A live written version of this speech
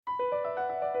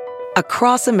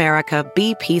Across America,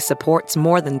 BP supports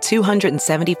more than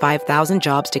 275,000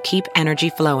 jobs to keep energy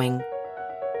flowing.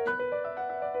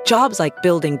 Jobs like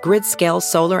building grid-scale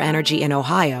solar energy in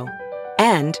Ohio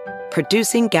and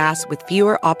producing gas with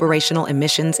fewer operational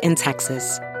emissions in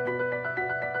Texas.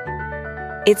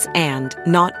 It's and,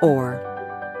 not or.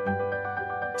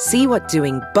 See what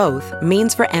doing both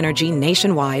means for energy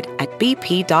nationwide at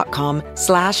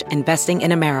bp.com/investing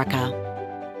in America.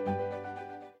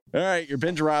 All right, your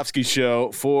Ben Joravsky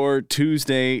Show for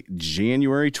Tuesday,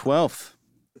 January 12th.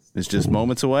 It's just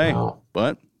moments away. Wow.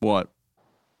 But what?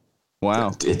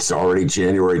 Wow. It's already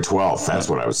January 12th. That's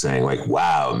what I was saying. Like,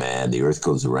 wow, man, the earth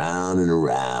goes around and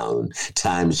around.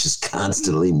 Time is just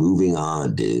constantly moving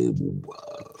on, dude.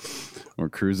 Whoa. We're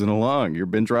cruising along. Your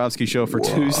Ben Joravsky Show for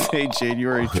Tuesday,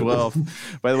 January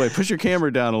 12th. By the way, push your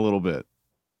camera down a little bit.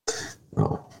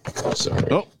 Oh, sorry.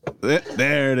 Oh,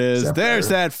 there it is. There's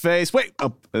that face. Wait,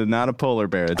 not a polar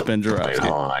bear. It's Ben Joravsky.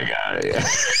 Hold on, I got it.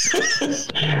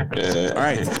 All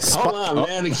right. Hold on,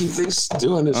 man. To keep things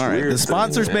doing this. All right. Weird the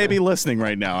sponsors thing, may be listening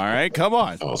right now. All right. Come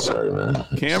on. Oh, sorry, man.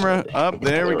 Camera up.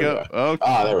 There we go. Okay.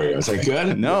 Oh, there we go. Is that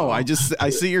good? No, I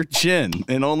see your chin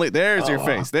and only there's your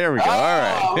face. There we go. All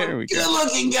right. There we go. Good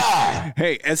looking guy.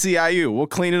 Hey, SEIU. We'll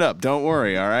clean it up. Don't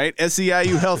worry. All right.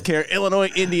 SEIU Healthcare, Illinois,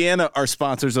 Indiana are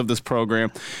sponsors of this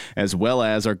program, as well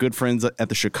as our good friends at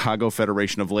the Chicago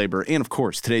Federation of Labor. And, of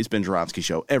course, today's Ben Joravsky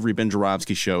Show. Every Ben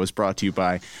Joravsky Show is brought to you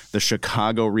by the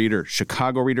Chicago Reader,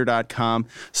 chicagoreader.com.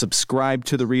 Subscribe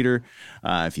to the Reader.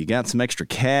 If you got some extra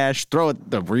cash, throw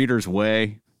it the Reader's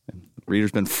way.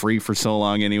 Reader's been free for so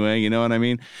long anyway, you know what I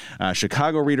mean?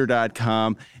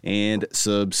 chicagoreader.com and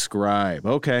subscribe.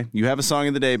 Okay, you have a song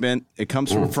of the day, Ben. It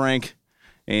comes from Frank,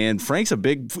 and Frank's a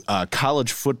big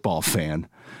college football fan.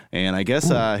 And I guess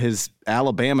his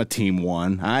Alabama team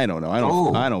won. I don't know.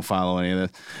 I don't follow any of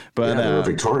this. But they were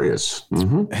victorious.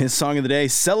 Mm-hmm. His song of the day,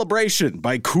 Celebration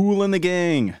by Kool and the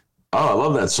Gang. Oh, I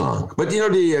love that song. But, I just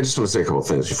want to say a couple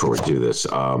things before we do this.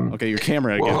 Okay, your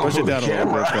camera again. Push it down a little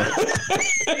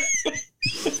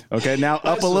bit. Okay, now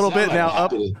up a little bit. Now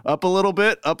up a little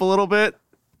bit. Up a little bit.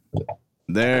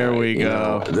 There we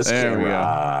go. This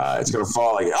camera, it's going to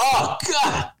fall again. Oh,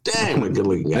 God dang, what good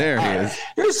looking guy. There he is.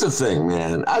 Here's the thing,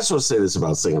 man. I just want to say this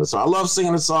about singing a song. I love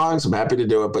singing the songs. I'm happy to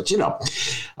do it. But,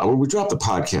 when we drop the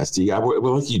podcast, I would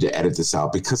like you to edit this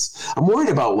out because I'm worried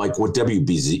about, what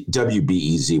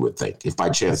WBEZ would think. If by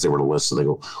chance they were to listen, they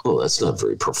go, oh, that's not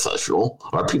very professional.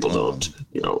 Our people don't,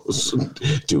 do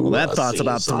Well, that thought's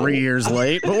about 3 years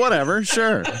late, but whatever.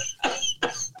 Sure.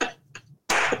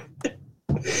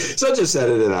 So just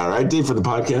edit it out, right, Dave, for the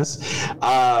podcast.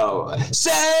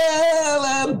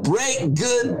 Celebrate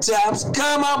good times.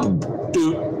 Come on.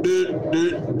 Woo-woo.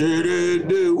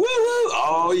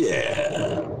 Oh,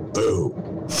 yeah. Boom.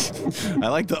 I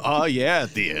like the oh, yeah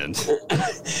at the end. Hey,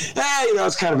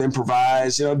 it's kind of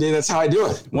improvised. Dave, that's how I do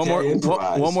it. One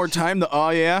more time, the oh,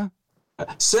 yeah.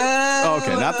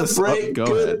 Celebrate not the go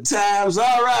good ahead. Times.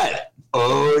 All right.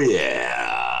 Oh,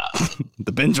 yeah.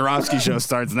 The Ben Joravsky Show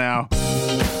starts now.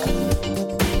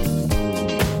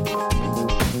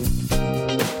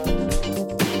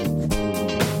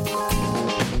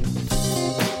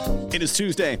 It is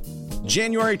Tuesday,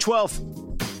 January 12th,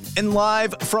 and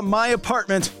live from my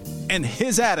apartment and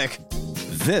his attic,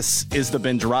 this is the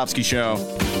Ben Joravsky Show.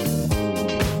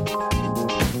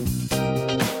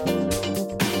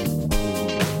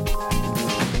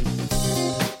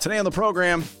 Today on the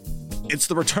program, it's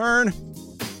the return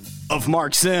of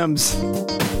Mark Sims.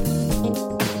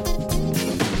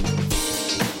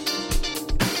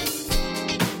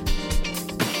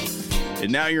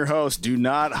 And now your host, do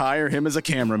not hire him as a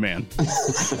cameraman.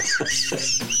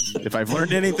 If I've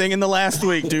learned anything in the last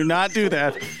week, do not do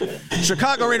that.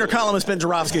 Chicago Reader columnist Ben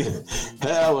Joravsky.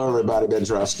 Hello, everybody. Ben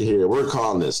Joravsky here. We're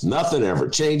calling this Nothing Ever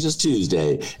Changes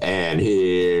Tuesday, and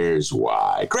here's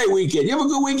why. Great weekend. You have a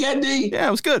good weekend, D? Yeah,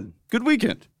 it was good. Good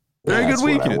weekend. Very good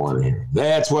weekend.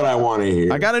 That's what I want to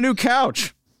hear. I got a new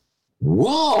couch.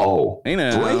 Whoa.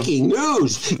 Breaking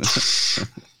news.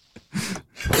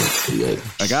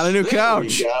 I got a new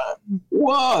couch.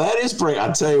 Whoa, that is break.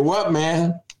 I'll tell you what,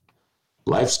 man.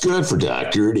 Life's good for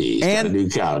Dr. D. He's got a new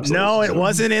couch. No, it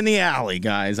wasn't in the alley,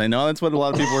 guys. I know that's what a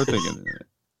lot of people are thinking.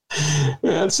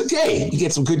 It's okay. You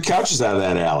get some good couches out of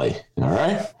that alley. All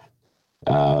right.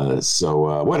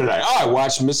 So what did I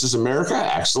watched Mrs. America.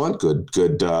 Excellent.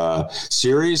 Good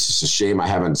series. It's a shame I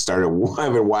haven't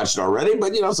watched it already,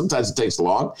 but sometimes it takes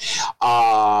long.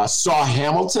 Saw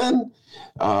Hamilton.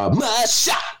 My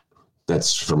shot.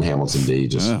 That's from Hamilton D.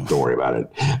 Just don't worry about it.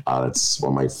 That's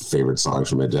one of my favorite songs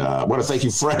from it. I want to thank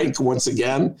you, Frank, once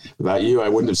again. Without you, I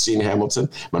wouldn't have seen Hamilton.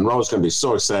 Monroe's going to be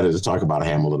so excited to talk about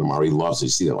Hamilton tomorrow. He loves it.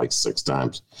 He's seen it like 6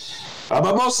 times.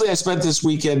 But mostly I spent this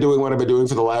weekend doing what I've been doing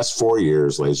for the last 4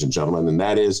 years, ladies and gentlemen, and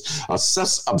that is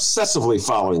obsessively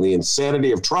following the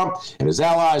insanity of Trump and his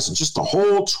allies and just the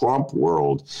whole Trump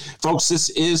world. Folks, this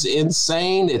is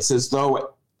insane. It's as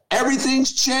though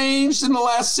everything's changed in the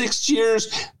last 6 years,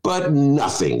 but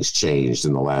nothing's changed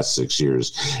in the last 6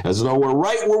 years. As though we're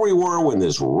right where we were when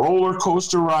this roller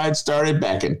coaster ride started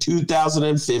back in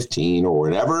 2015 or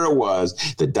whatever it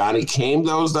was that Donnie came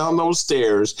down those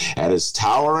stairs at his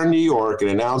tower in New York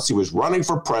and announced he was running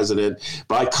for president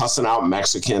by cussing out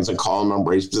Mexicans and calling them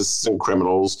rapists and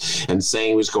criminals and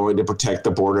saying he was going to protect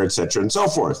the border, et cetera, and so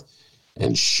forth.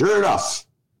 And sure enough,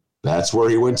 that's where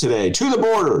he went today, to the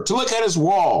border, to look at his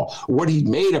wall, what he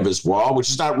made of his wall, which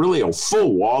is not really a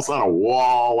full wall. It's not a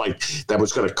wall like that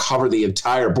was going to cover the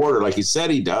entire border like he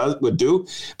said he would do.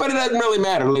 But it doesn't really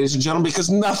matter, ladies and gentlemen, because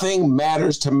nothing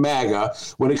matters to MAGA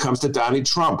when it comes to Donald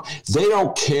Trump. They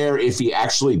don't care if he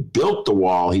actually built the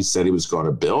wall he said he was going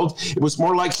to build. It was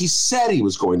more like he said he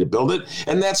was going to build it,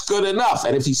 and that's good enough.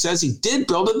 And if he says he did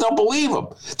build it, they'll believe him.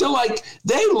 They're like,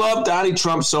 they love Donald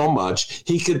Trump so much,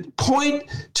 he could point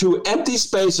to empty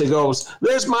space and goes,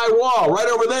 there's my wall right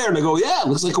over there. And they go, yeah, it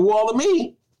looks like a wall to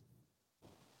me.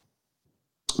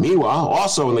 Meanwhile,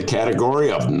 also in the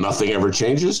category of nothing ever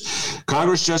changes,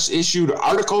 Congress just issued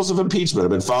articles of impeachment.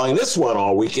 I've been following this one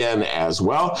all weekend as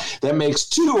well. That makes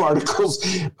 2 articles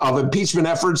of impeachment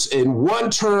efforts in one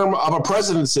term of a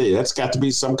presidency. That's got to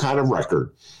be some kind of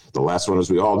record. The last one, as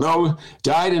we all know,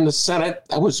 died in the Senate.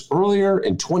 That was earlier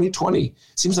in 2020.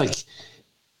 Seems like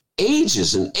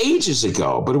ages and ages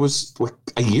ago, but it was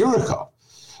a year ago.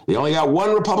 They only got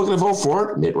 1 Republican to vote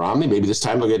for it, Mitt Romney. Maybe this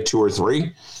time they'll get 2 or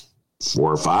 3,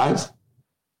 4 or 5.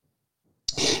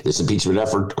 This impeachment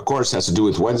effort, of course, has to do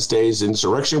with Wednesday's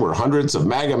insurrection, where hundreds of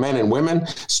MAGA men and women,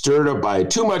 stirred up by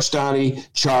too much Donnie,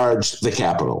 charged the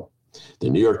Capitol.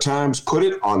 The New York Times put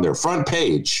it on their front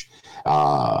page.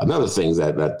 Another thing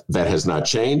that has not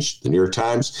changed, the New York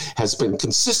Times has been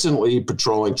consistently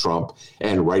patrolling Trump,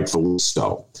 and rightfully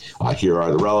so. Here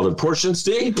are the relevant portions,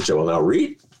 D, which I will now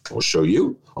read. I'll show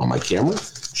you on my camera,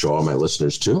 show all my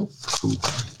listeners too, who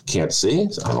can't see.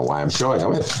 So I don't know why I'm showing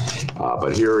them it.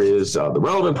 But here is the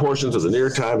relevant portions of the New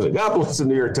York Times. And God bless the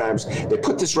New York Times. They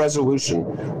put this resolution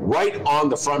right on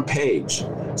the front page.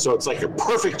 So it's like a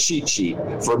perfect cheat sheet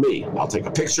for me. I'll take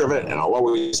a picture of it and I'll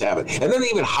always have it. And then they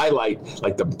even highlight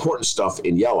like the important stuff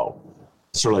in yellow.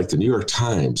 Sort of like the New York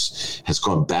Times has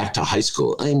gone back to high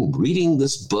school. I'm reading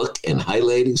this book and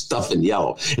highlighting stuff in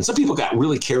yellow. And some people got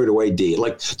really carried away, D.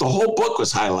 Like the whole book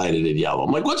was highlighted in yellow.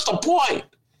 I'm like, what's the point?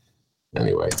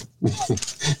 Anyway,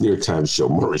 New York Times show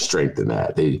more restraint than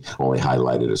that. They only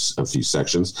highlighted a few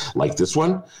sections like this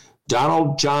one.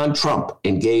 Donald John Trump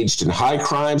engaged in high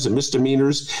crimes and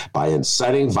misdemeanors by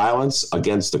inciting violence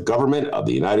against the government of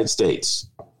the United States.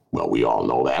 Well, we all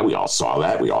know that. We all saw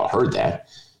that. We all heard that.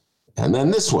 And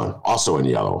then this one, also in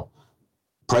yellow.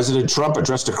 President Trump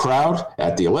addressed a crowd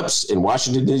at the Ellipse in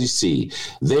Washington, D.C.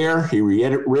 There, he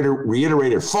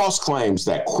reiterated false claims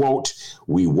that, quote,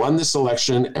 we won this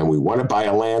election and we won it by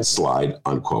a landslide,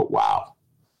 unquote. Wow.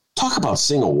 Talk about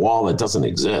seeing a wall that doesn't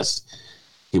exist.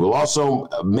 He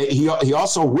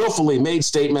also willfully made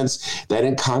statements that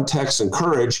in context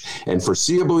encouraged and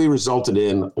foreseeably resulted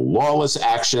in lawless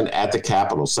action at the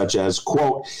Capitol, such as,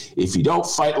 quote, if you don't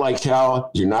fight like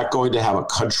hell, you're not going to have a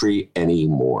country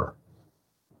anymore.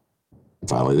 And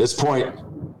finally, at this point,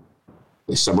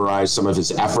 they summarized some of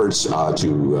his efforts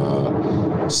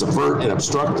to subvert and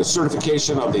obstruct the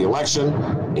certification of the election,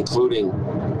 including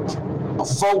a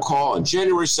phone call on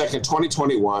January 2nd,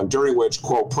 2021, during which,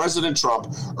 quote, President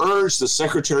Trump urged the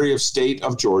Secretary of State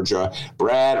of Georgia,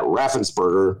 Brad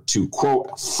Raffensperger, to,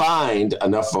 quote, find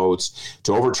enough votes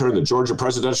to overturn the Georgia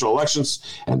presidential elections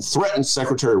and threatened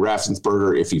Secretary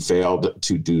Raffensperger if he failed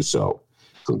to do so.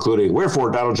 Concluding, wherefore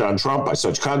Donald John Trump, by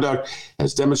such conduct,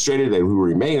 has demonstrated that he will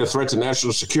remain a threat to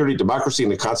national security, democracy,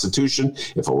 and the Constitution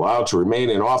if allowed to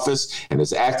remain in office, and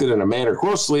has acted in a manner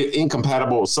grossly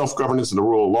incompatible with self-governance and the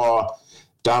rule of law.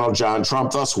 Donald John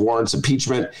Trump thus warrants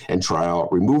impeachment and trial,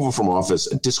 removal from office,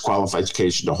 and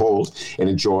disqualification to hold and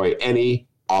enjoy any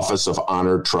office of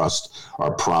honor, trust,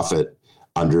 or profit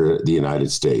under the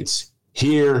United States.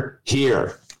 Here.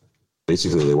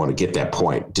 Basically, they want to get that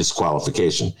point,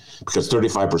 disqualification, because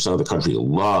 35% of the country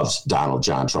loves Donald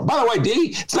John Trump. By the way,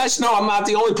 D, it's nice to know I'm not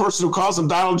the only person who calls him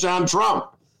Donald John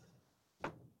Trump.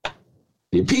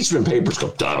 The impeachment papers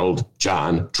go Donald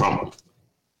John Trump.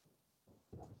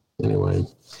 Anyway,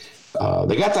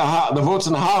 They got the votes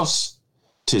in the House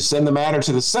to send the matter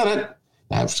to the Senate.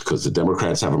 That's because the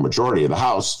Democrats have a majority of the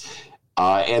House.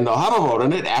 And they'll have a vote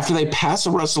on it after they pass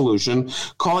a resolution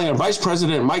calling on Vice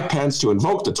President Mike Pence to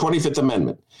invoke the 25th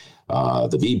Amendment.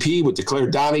 The VP would declare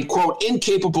Donnie, quote,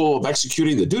 incapable of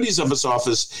executing the duties of his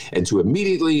office and to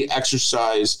immediately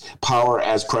exercise power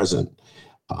as president.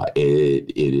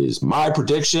 It is my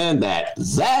prediction that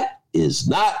is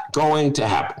not going to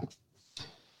happen.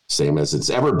 Same as it's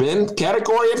ever been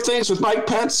category of things with Mike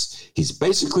Pence. He's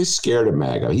basically scared of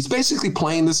MAGA. He's basically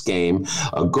playing this game,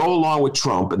 go along with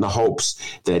Trump in the hopes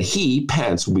that he,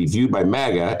 Pence, will be viewed by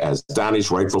MAGA as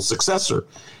Donnie's rightful successor.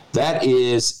 That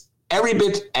is every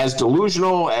bit as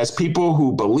delusional as people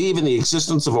who believe in the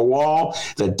existence of a wall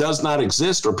that does not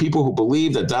exist, or people who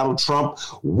believe that Donald Trump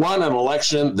won an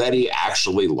election that he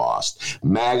actually lost.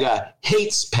 MAGA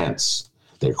hates Pence.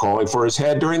 They're calling for his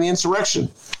head during the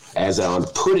insurrection, as on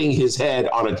putting his head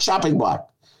on a chopping block.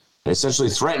 They essentially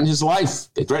threaten his life.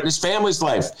 They threaten his family's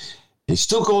life. He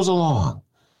still goes along.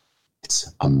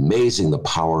 It's amazing the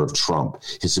power of Trump,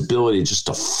 his ability just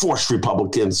to force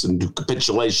Republicans into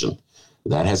capitulation.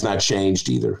 That has not changed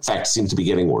either. In fact, it seems to be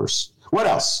getting worse. What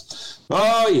else?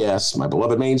 Oh, yes, my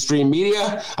beloved mainstream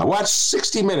media. I watched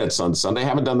 60 Minutes on Sunday. I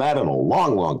haven't done that in a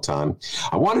long, long time.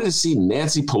 I wanted to see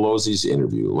Nancy Pelosi's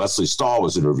interview. Leslie Stahl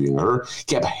was interviewing her,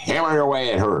 kept hammering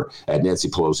away at Nancy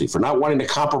Pelosi for not wanting to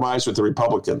compromise with the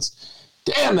Republicans.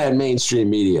 Damn that mainstream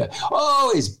media.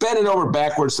 Oh, he's bending over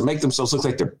backwards to make themselves look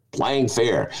like they're playing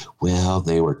fair. Well,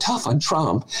 they were tough on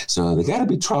Trump, so they got to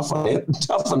be tough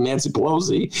on Nancy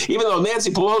Pelosi, even though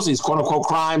Nancy Pelosi's quote-unquote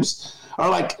crimes are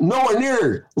like nowhere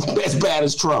near as bad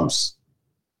as Trump's.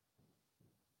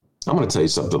 I'm going to tell you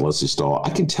something, Leslie Stahl.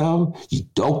 I can tell you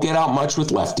don't get out much with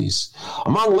lefties.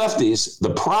 Among lefties,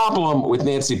 the problem with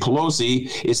Nancy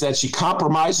Pelosi is that she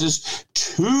compromises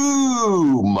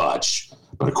too much.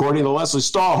 But according to Leslie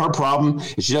Stahl, her problem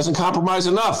is she doesn't compromise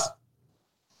enough.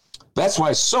 That's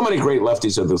why so many great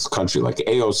lefties of this country, like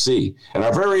AOC and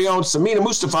our very own Samina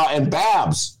Mustafa and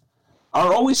Babs,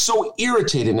 are always so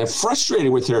irritated and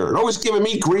frustrated with her and always giving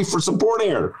me grief for supporting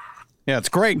her. Yeah, it's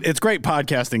great. It's great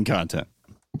podcasting content.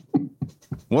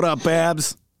 What up,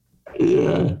 Babs?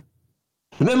 Yeah.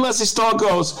 And then Leslie Stahl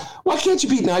goes, why can't you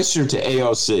be nicer to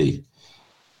AOC?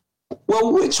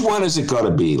 Well, which one is it going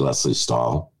to be, Leslie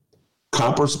Stahl?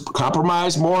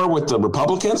 Compromise more with the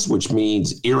Republicans, which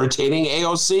means irritating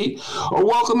AOC, or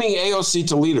welcoming AOC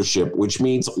to leadership, which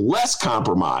means less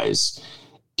compromise?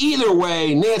 Either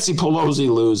way, Nancy Pelosi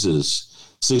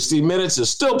loses. 60 Minutes is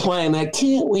still playing that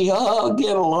can't we all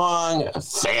get along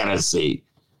fantasy.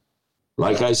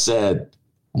 Like I said,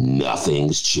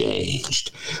 nothing's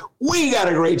changed. We got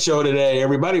a great show today,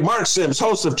 everybody. Mark Sims,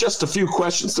 host of Just a Few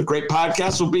Questions, the great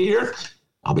podcast, will be here.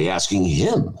 I'll be asking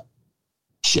him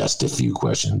just a few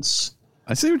questions.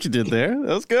 I see what you did there.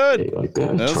 That was good. Hey, like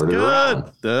that. That was Turn it good.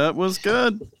 around. That was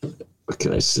good. What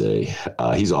can I say?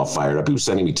 He's all fired up. He was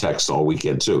sending me texts all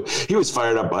weekend, too. He was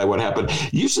fired up by what happened.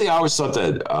 Usually I always thought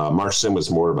that Mark Sim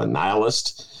was more of a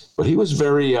nihilist, but he was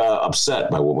very upset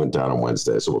by what went down on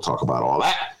Wednesday. So we'll talk about all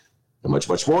that and much,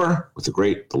 much more with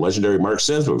the legendary Mark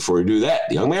Sims. But before we do that,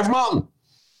 the young man from Mountain,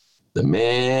 the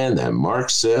man that Mark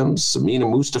Sims, Samina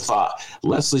Mustafa,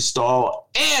 Leslie Stahl,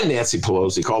 and Nancy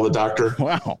Pelosi call the doctor.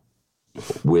 Wow.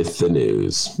 With the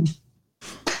news.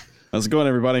 How's it going,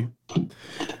 everybody?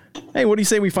 Hey, what do you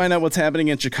say we find out what's happening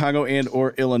in Chicago and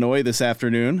or Illinois this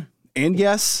afternoon? And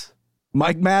yes,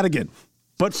 Mike Madigan.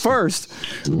 But first,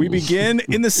 we begin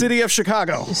in the city of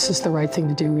Chicago. This is the right thing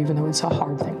to do, even though it's a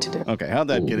hard thing to do. Okay, how'd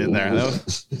that get in there?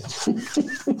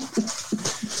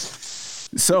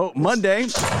 So Monday,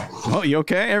 oh, you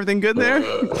okay? Everything good there?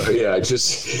 Yeah, I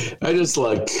just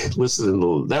like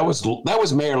listening. That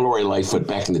was Mayor Lori Lightfoot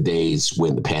back in the days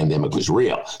when the pandemic was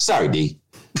real. Sorry, D.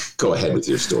 Go ahead with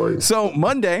your story. So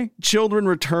Monday, children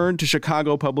returned to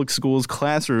Chicago public schools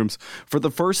classrooms for the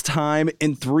first time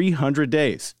in 300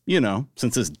 days. You know,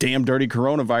 since this damn dirty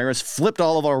coronavirus flipped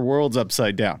all of our worlds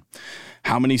upside down.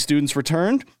 How many students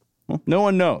returned? Well, no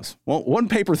one knows. Well, one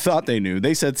paper thought they knew.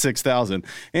 They said 6,000.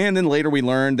 And then later we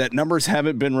learned that numbers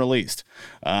haven't been released.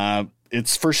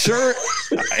 It's for sure.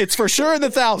 It's for sure in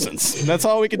the thousands. That's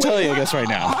all we can tell you, I guess, right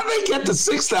now. How do they get to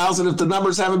 6,000 if the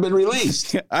numbers haven't been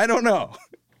released? I don't know.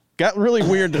 Got really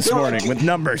weird this morning with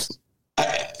numbers.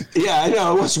 Yeah, I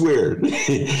know. It was weird.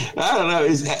 I don't know.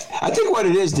 I think what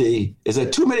it is, D, is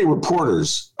that too many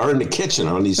reporters are in the kitchen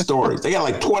on these stories. They got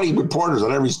like 20 reporters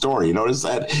on every story. You notice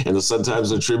that in the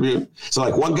Sun-Times and Tribune? So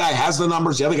like one guy has the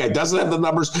numbers, the other guy doesn't have the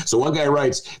numbers. So one guy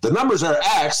writes, the numbers are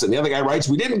X, and the other guy writes,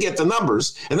 we didn't get the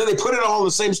numbers. And then they put it all in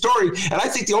the same story. And I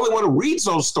think the only one who reads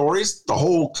those stories, the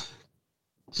whole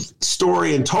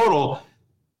story in total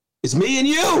is me and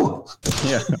you.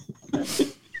 Yeah.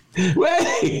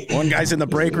 Wait. One guy's in the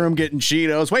break room getting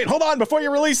Cheetos. Wait, hold on before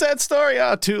you release that story.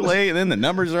 Oh, too late. And then the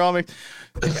numbers are all mixed.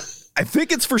 I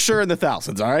think it's for sure in the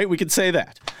thousands. All right, we could say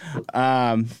that.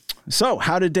 So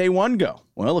how did day one go?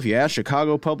 Well, if you ask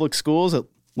Chicago Public Schools, at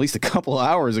least a couple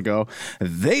hours ago,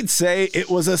 they'd say it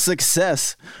was a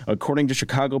success. According to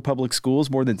Chicago Public Schools,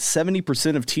 more than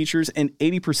 70% of teachers and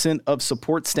 80% of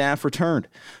support staff returned.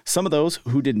 Some of those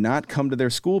who did not come to their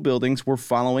school buildings were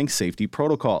following safety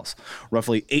protocols.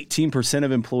 Roughly 18%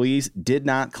 of employees did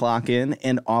not clock in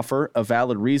and offer a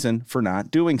valid reason for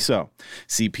not doing so.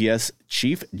 CPS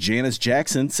Chief Janice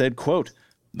Jackson said, quote,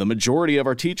 "The majority of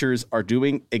our teachers are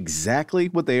doing exactly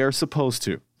what they are supposed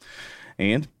to."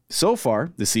 And so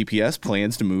far, the CPS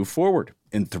plans to move forward.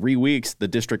 In 3 weeks, the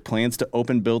district plans to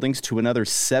open buildings to another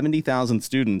 70,000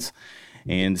 students,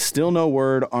 and still no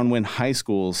word on when high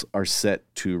schools are set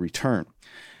to return.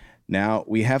 Now,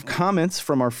 we have comments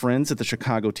from our friends at the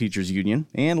Chicago Teachers Union,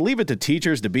 and leave it to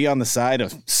teachers to be on the side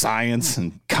of science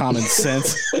and common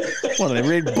sense. What, do they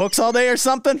read books all day or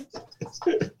something?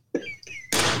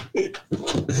 The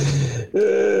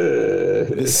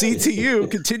CTU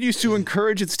continues to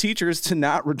encourage its teachers to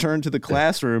not return to the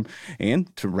classroom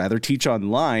and to rather teach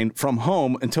online from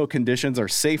home until conditions are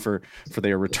safer for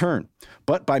their return.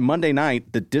 But by Monday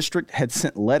night, the district had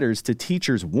sent letters to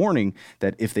teachers warning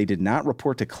that if they did not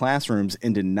report to classrooms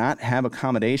and did not have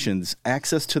accommodations,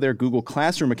 access to their Google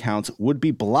Classroom accounts would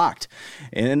be blocked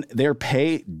and their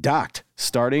pay docked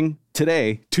starting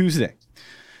today, Tuesday.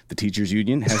 The teachers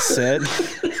union has said...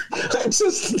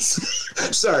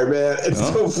 Sorry, man. It's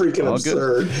so freaking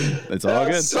absurd. It's all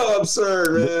good. It's so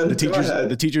absurd, man.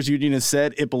 The teachers union has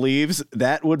said it believes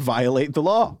that would violate the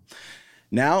law.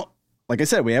 Now, like I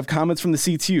said, we have comments from the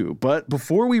CTU, but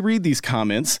before we read these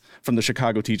comments from the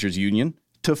Chicago Teachers Union,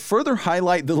 to further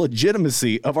highlight the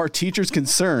legitimacy of our teachers'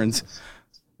 concerns,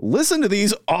 listen to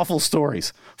these awful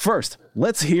stories. First,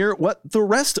 let's hear what the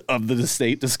rest of the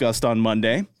state discussed on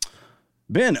Monday.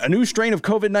 Ben, a new strain of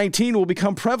COVID-19 will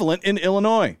become prevalent in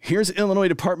Illinois. Here's Illinois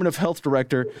Department of Health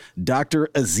Director, Dr.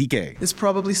 Ezike. It's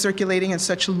probably circulating in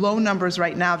such low numbers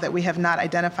right now that we have not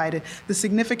identified it. The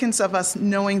significance of us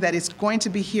knowing that it's going to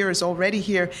be here, is already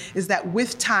here, is that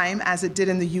with time, as it did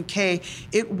in the UK,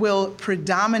 it will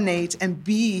predominate and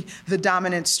be the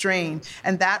dominant strain.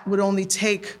 And that would only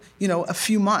take, a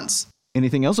few months.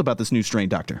 Anything else about this new strain,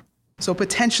 Doctor? So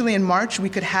potentially in March, we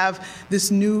could have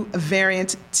this new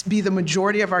variant be the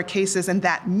majority of our cases, and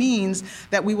that means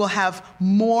that we will have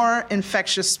more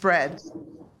infectious spread.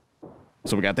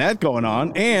 So we got that going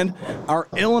on. And our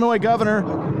Illinois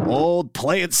governor, old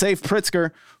play it safe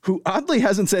Pritzker, who oddly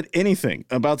hasn't said anything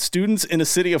about students in a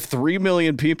city of 3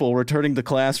 million people returning to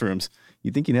classrooms.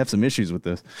 You'd think he'd have some issues with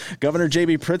this. Governor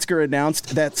J.B. Pritzker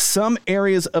announced that some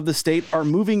areas of the state are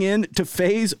moving into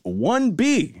phase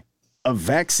 1B of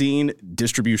vaccine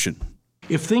distribution.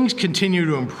 If things continue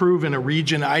to improve in a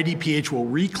region, IDPH will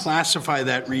reclassify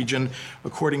that region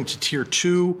according to Tier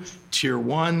 2, Tier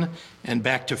 1, and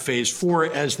back to Phase 4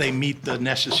 as they meet the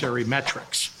necessary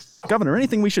metrics. Governor,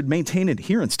 anything we should maintain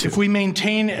adherence to? If we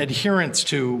maintain adherence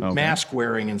to mask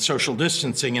wearing and social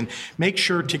distancing and make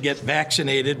sure to get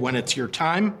vaccinated when it's your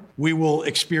time, we will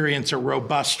experience a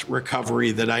robust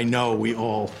recovery that I know we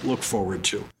all look forward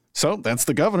to. So that's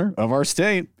the governor of our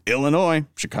state, Illinois.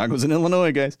 Chicago's in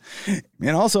Illinois, guys.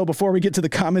 And also, before we get to the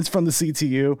comments from the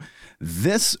CTU,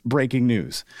 this breaking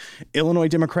news. Illinois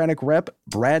Democratic Rep.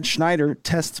 Brad Schneider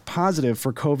tests positive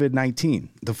for COVID-19.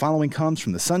 The following comes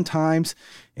from the Sun-Times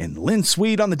and Lynn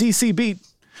Sweet on the DC beat.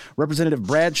 Representative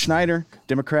Brad Schneider,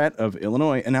 Democrat of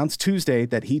Illinois, announced Tuesday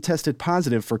that he tested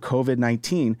positive for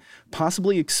COVID-19,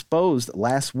 possibly exposed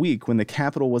last week when the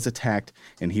Capitol was attacked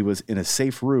and he was in a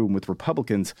safe room with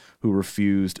Republicans who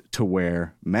refused to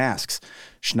wear masks.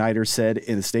 Schneider said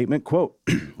in a statement, quote,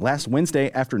 "Last Wednesday,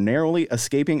 after narrowly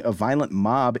escaping a violent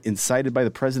mob incited by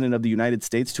the President of the United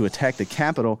States to attack the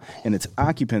Capitol and its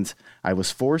occupants, I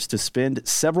was forced to spend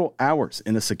several hours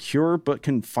in a secure but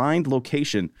confined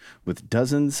location with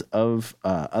dozens of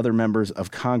other members of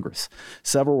Congress.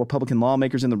 Several Republican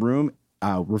lawmakers in the room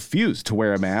refused to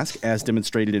wear a mask, as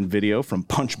demonstrated in video from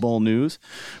Punchbowl News,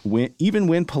 even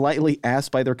when politely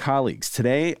asked by their colleagues.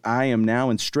 Today, I am now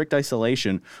in strict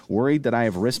isolation, worried that I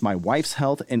have risked my wife's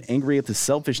health and angry at the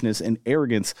selfishness and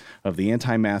arrogance of the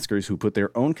anti-maskers who put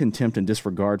their own contempt and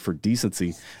disregard for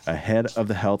decency ahead of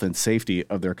the health and safety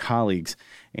of their colleagues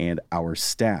and our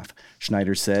staff."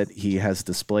 Schneider said he has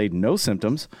displayed no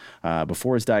symptoms.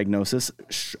 Before his diagnosis,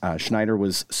 Schneider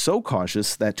was so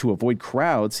cautious that to avoid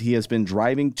crowds, he has been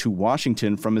driving to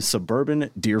Washington from his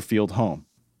suburban Deerfield home.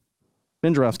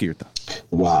 Ben Joravsky, your thoughts.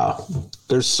 Wow.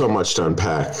 There's so much to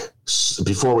unpack.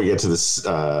 Before we get to this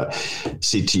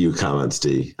CTU comments,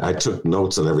 D, I took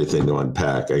notes on everything to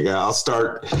unpack. I'll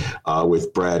start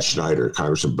with Brad Schneider,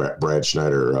 Congressman Brad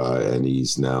Schneider, and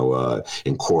he's now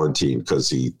in quarantine because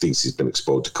he thinks he's been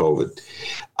exposed to COVID.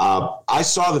 I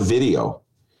saw the video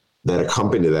that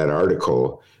accompanied that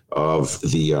article of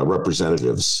the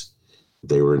representatives.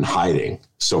 They were in hiding.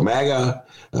 So MAGA,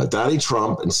 Donald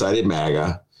Trump incited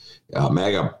MAGA.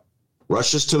 MAGA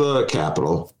rushes to the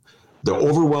Capitol. The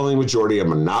overwhelming majority of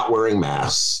them are not wearing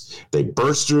masks. They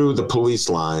burst through the police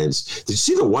lines. Did you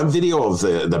see the one video of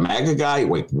the MAGA guy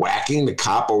like whacking the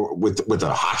cop with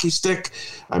a hockey stick?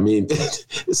 I mean,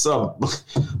 it's a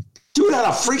dude had a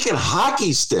freaking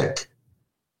hockey stick.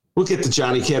 We'll get to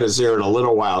Johnny Canizero in a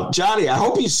little while. Johnny, I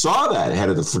hope you saw that. Head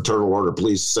of the Fraternal Order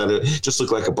Police said it just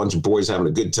looked like a bunch of boys having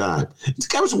a good time. This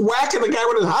guy was whacking the guy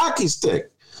with his hockey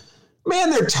stick.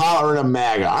 Man, they're tolerant of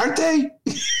MAGA, aren't they?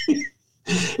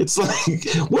 It's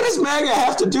like, what does MAGA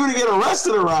have to do to get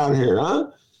arrested around here, huh?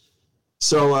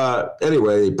 So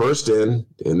anyway, they burst in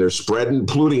and they're spreading,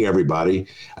 polluting everybody.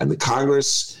 And the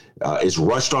Congress is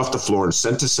rushed off the floor and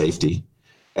sent to safety.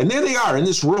 And there they are in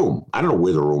this room. I don't know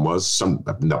where the room was.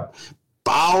 The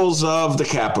bowels of the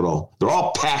Capitol. They're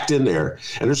all packed in there.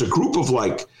 And there's a group of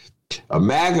like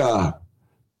MAGA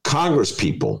Congress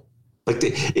people. Like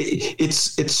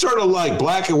it's sort of like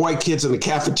black and white kids in the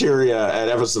cafeteria at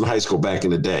Evanston High School back in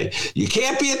the day. You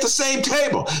can't be at the same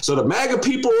table. So the MAGA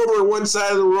people over on one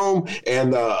side of the room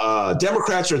and the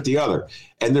Democrats are at the other.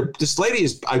 And this lady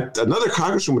another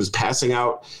congresswoman is passing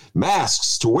out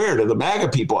masks to wear to the MAGA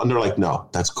people. And they're like, no,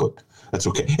 that's good. That's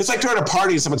okay. It's like during a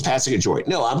party and someone's passing a joint.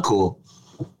 No, I'm cool.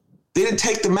 They didn't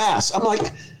take the mask. I'm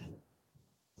like,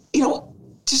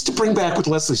 just to bring back with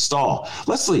Leslie Stahl.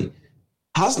 Leslie,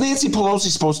 how's Nancy Pelosi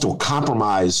supposed to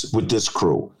compromise with this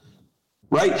crew?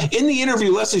 Right? In the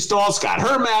interview, Leslie Stahl's got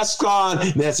her mask on.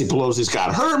 Nancy Pelosi's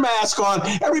got her mask on.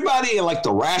 Everybody in like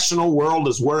the rational world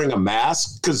is wearing a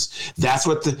mask because that's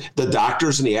what the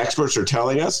doctors and the experts are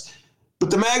telling us.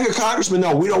 But the MAGA congressmen,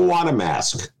 no, we don't want a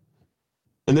mask.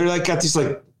 And they're like, got these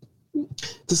like,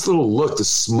 this little look, this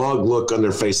smug look on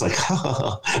their face, like,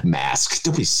 mask,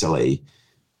 don't be silly.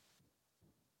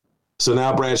 So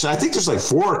now, Branch, I think there's like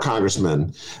 4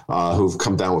 congressmen who've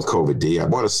come down with COVID-D. I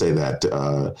want to say that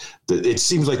it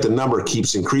seems like the number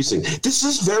keeps increasing. This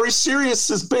is very serious,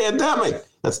 this pandemic.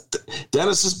 That's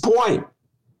Dennis's point.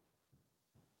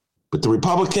 But the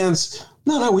Republicans,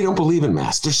 no, we don't believe in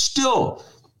masks. They're still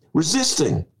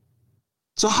resisting.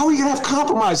 So how are we going to have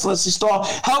compromise, Leslie Stahl?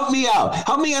 Help me out.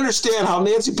 Help me understand how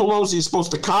Nancy Pelosi is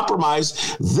supposed to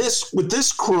compromise with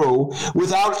this crew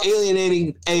without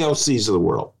alienating AOCs of the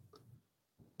world.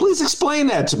 Please explain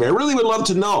that to me. I really would love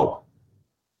to know.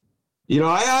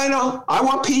 I know. I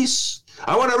want peace.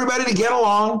 I want everybody to get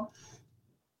along.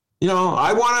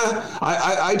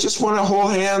 I just want to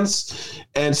hold hands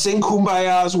and sing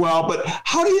Kumbaya as well. But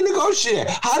how do you negotiate?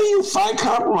 How do you find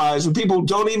compromise with people who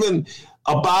don't even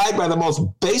abide by the most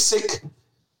basic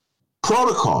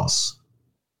protocols?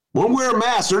 Won't wear a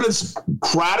mask. They're in this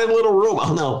crowded little room.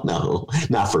 Oh, no,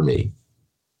 not for me.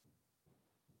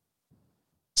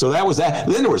 So that was that.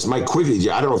 Then there was Mike Quigley.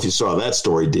 I don't know if you saw that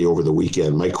story, D, over the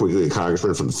weekend. Mike Quigley, a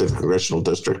congressman from the 5th Congressional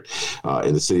District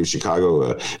in the city of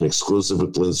Chicago, an exclusive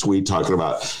with Lynn Sweet, talking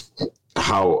about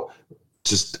how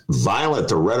just violent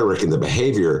the rhetoric and the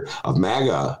behavior of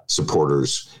MAGA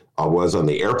supporters was on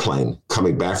the airplane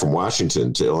coming back from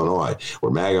Washington to Illinois,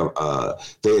 where MAGA,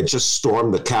 they had just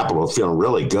stormed the Capitol feeling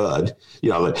really good.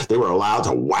 They were allowed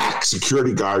to whack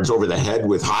security guards over the head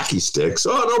with hockey sticks.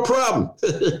 Oh, no problem.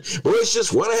 Boys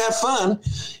just want to have fun.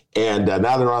 And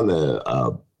now they're on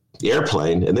the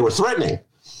airplane, and they were threatening.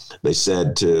 They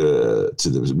said they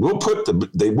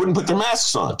wouldn't put their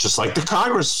masks on, just like the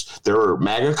Congress. There are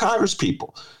MAGA Congress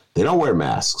people. They don't wear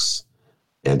masks.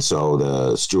 And so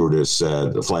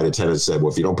the flight attendant said,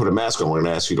 well, if you don't put a mask on, we're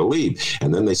going to ask you to leave.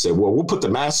 And then they said, well, we'll put the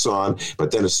masks on, but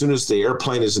then as soon as the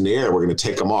airplane is in the air, we're going to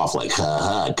take them off. Like,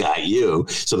 got you.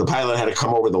 So the pilot had to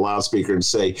come over the loudspeaker and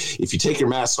say, if you take your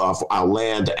mask off, I'll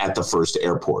land at the first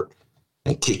airport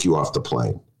and kick you off the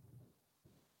plane.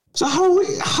 So how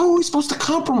are we supposed to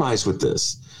compromise with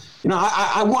this?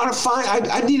 I want to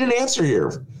I need an answer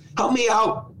here. Help me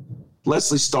out,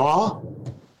 Leslie Stahl.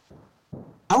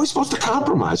 How are we supposed to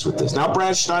compromise with this? Now,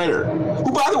 Brad Schneider,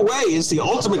 who, by the way, is the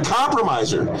ultimate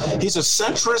compromiser. He's a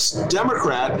centrist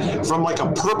Democrat from like a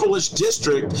purplish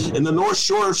district in the North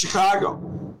Shore of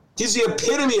Chicago. He's the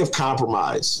epitome of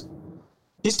compromise.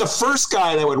 He's the first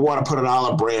guy that would want to put an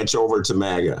olive branch over to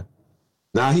MAGA.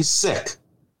 Now he's sick.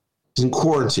 He's in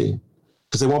quarantine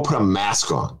because they won't put a mask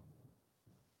on.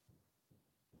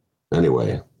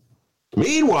 Anyway,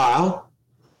 meanwhile,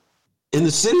 in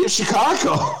the city of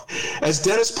Chicago, as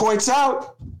Dennis points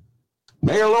out,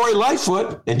 Mayor Lori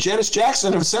Lightfoot and Janice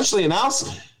Jackson have essentially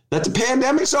announced that the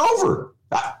pandemic's over.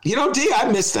 D, I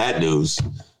missed that news.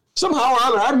 Somehow or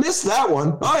other, I missed that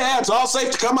one. Oh, yeah, it's all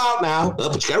safe to come out now,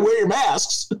 but you got to wear your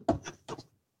masks.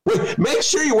 Make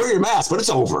sure you wear your mask, but it's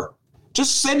over.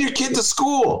 Just send your kid to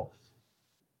school.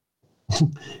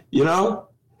 They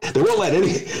won't let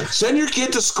send your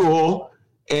kid to school,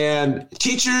 and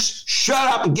teachers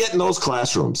shut up and get in those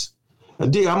classrooms.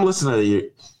 And D, I'm listening to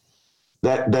you.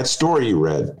 That story you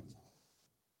read,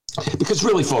 because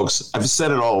really, folks, I've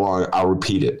said it all along. I'll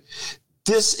repeat it.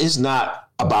 This is not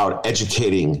about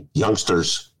educating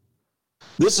youngsters.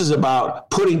 This is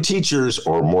about putting teachers,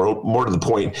 or more to the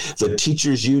point, the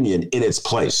teachers union in its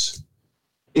place.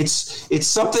 It's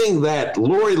something that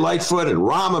Lori Lightfoot and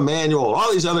Rahm Emanuel and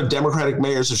all these other Democratic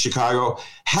mayors of Chicago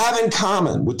have in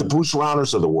common with the Bruce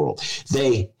Rowners of the world.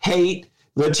 They hate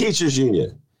the teachers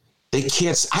union. They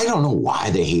can't. I don't know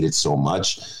why they hate it so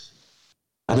much.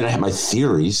 I mean, I have my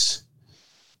theories.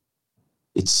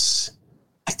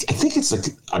 I think it's like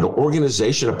an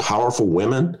organization of powerful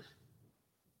women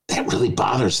that really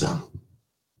bothers them.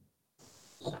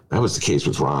 That was the case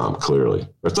with Rahm, clearly.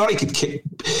 I thought he could kick.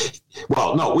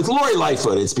 Well, no, with Lori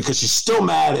Lightfoot, it's because she's still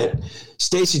mad at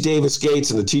Stacey Davis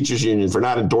Gates and the teachers union for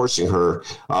not endorsing her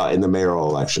in the mayoral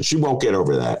election. She won't get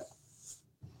over that.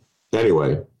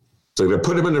 Anyway, so they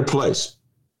put him in their place.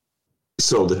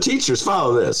 So the teachers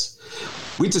follow this.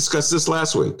 We discussed this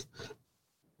last week.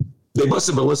 They must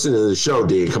have been listening to the show,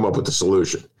 D, and come up with the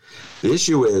solution. The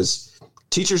issue is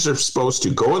teachers are supposed to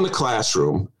go in the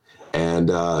classroom and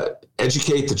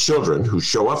educate the children who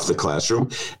show up to the classroom,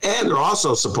 and they're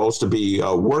also supposed to be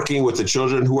working with the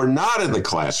children who are not in the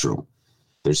classroom.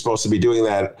 They're supposed to be doing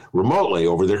that remotely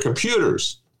over their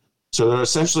computers. So they're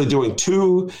essentially doing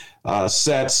two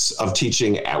sets of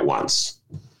teaching at once.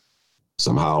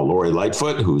 Somehow Lori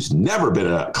Lightfoot, who's never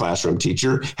been a classroom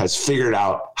teacher, has figured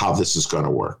out how this is going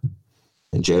to work.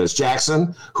 And Janice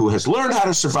Jackson, who has learned how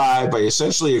to survive by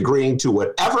essentially agreeing to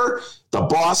whatever the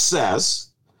boss says,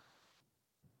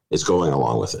 is going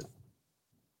along with it.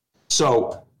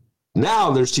 So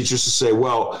now there's teachers who say,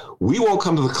 well, we won't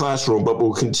come to the classroom, but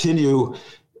we'll continue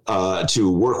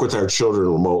to work with our children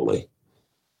remotely.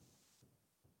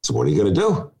 So what are you going to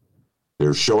do?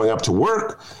 They're showing up to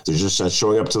work. They're just not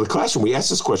showing up to the classroom. We asked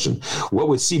this question, what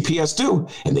would CPS do?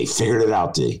 And they figured it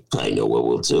out, D. I know what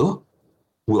we'll do.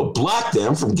 We'll block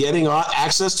them from getting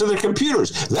access to their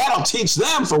computers. That'll teach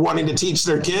them for wanting to teach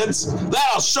their kids.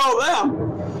 That'll show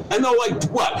them. And they're like,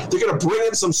 what? They're going to bring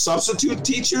in some substitute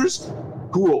teachers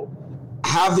who will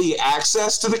have the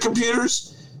access to the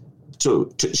computers?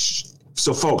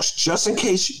 So folks, just in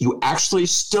case you actually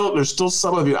there's still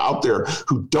some of you out there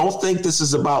who don't think this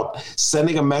is about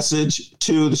sending a message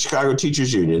to the Chicago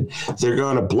Teachers Union, they're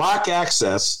going to block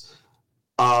access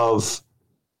of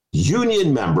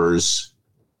union members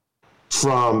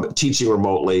from teaching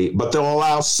remotely, but they'll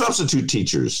allow substitute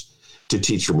teachers to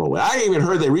teach remotely. I even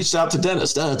heard they reached out to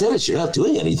Dennis. Dennis, you're not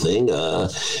doing anything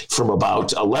from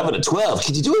about 11 to 12.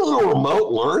 Could you do a little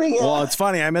remote learning? Well, it's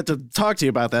funny. I meant to talk to you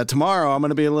about that tomorrow. I'm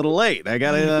going to be a little late. I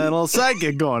got a little side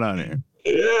gig going on here.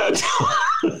 Yeah.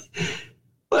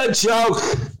 What a joke.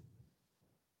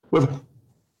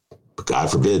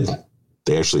 God forbid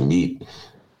they actually meet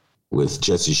with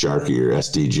Jesse Sharkey or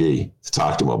SDG to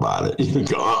talk to them about it. You can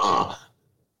go,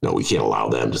 No, we can't allow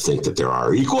them to think that they're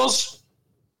our equals.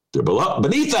 They're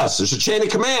beneath us. There's a chain of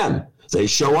command. They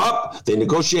show up. They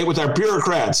negotiate with our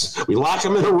bureaucrats. We lock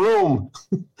them in a room,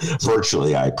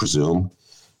 virtually, I presume,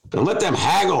 and let them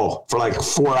haggle for like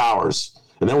 4 hours.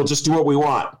 And then we'll just do what we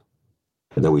want.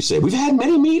 And then we say, we've had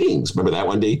many meetings. Remember that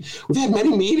one day? We've had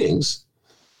many meetings.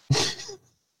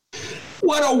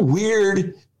 What a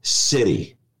weird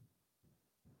city.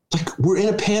 Like, we're in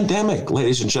a pandemic,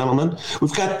 ladies and gentlemen.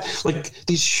 We've got like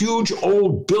these huge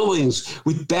old buildings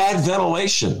with bad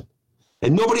ventilation,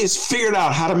 and nobody has figured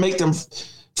out how to make them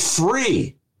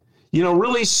free,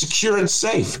 really secure and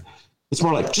safe. It's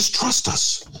more like, just trust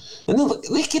us. And then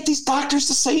they get these doctors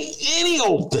to say any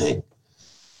old thing.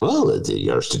 Well,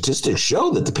 our statistics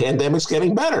show that the pandemic's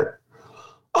getting better.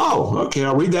 Oh, okay,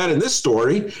 I'll read that in this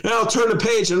story, and I'll turn the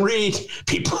page and read,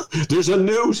 people, there's a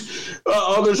new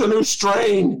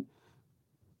strain.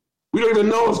 We don't even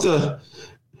know if the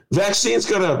vaccine's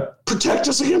going to protect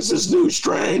us against this new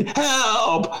strain.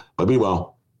 Help! But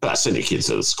meanwhile, send your kids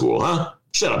to the school, huh?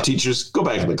 Shut up, teachers. Go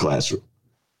back in the classroom.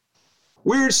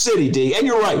 Weird city, D, and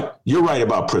you're right. You're right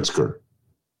about Pritzker.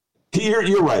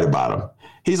 You're right about him.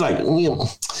 He's like,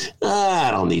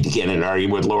 I don't need to get in an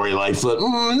argument with Lori Lightfoot.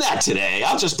 Not today.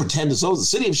 I'll just pretend as though the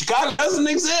city of Chicago doesn't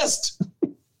exist.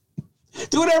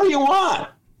 Do whatever you want.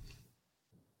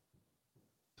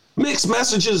 Mixed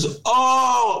messages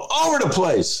all over the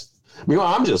place.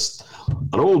 Meanwhile, I'm just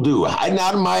an old dude hiding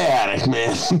out in my attic,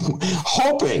 man,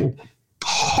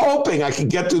 hoping I can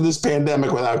get through this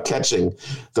pandemic without catching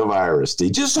the virus.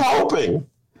 Just hoping.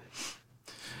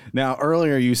 Now,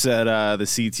 earlier you said the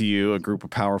CTU, a group of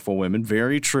powerful women.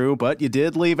 Very true, but you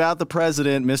did leave out the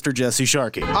president, Mr. Jesse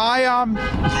Sharkey.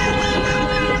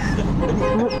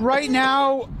 Right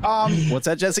now... What's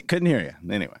that, Jesse? Couldn't hear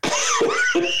you. Anyway.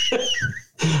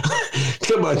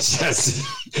 Come on, Jesse.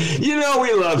 You know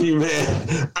we love you,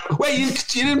 man. Wait, you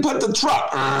didn't put the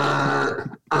truck.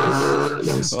 Well,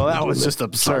 that was just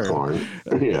absurd.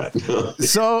 Yeah.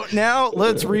 So now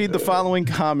let's read the following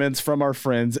comments from our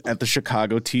friends at the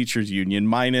Chicago Teachers Union,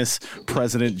 minus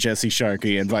President Jesse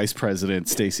Sharkey and Vice President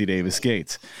Stacey Davis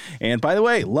Gates. And by the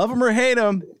way, love them or hate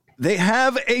them, they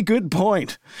have a good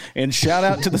point. And shout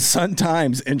out to the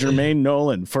Sun-Times and Jermaine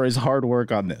Nolan for his hard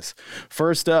work on this.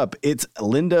 First up, it's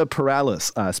Linda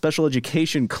Perales, a special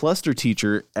education cluster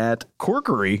teacher at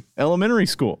Corkery Elementary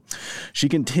School. She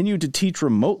continued to teach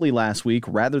remotely last week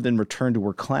rather than return to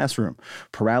her classroom.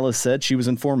 Perales said she was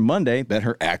informed Monday that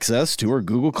her access to her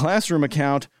Google Classroom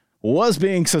account was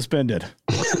being suspended.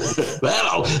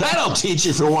 That'll teach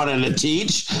you for wanting to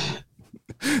teach.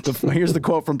 Here's the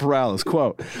quote from Perales,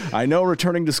 quote, "I know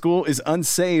returning to school is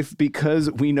unsafe because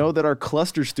we know that our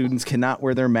cluster students cannot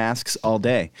wear their masks all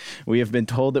day. We have been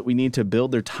told that we need to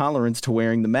build their tolerance to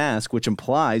wearing the mask, which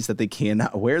implies that they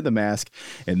cannot wear the mask.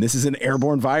 And this is an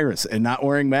airborne virus, and not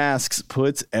wearing masks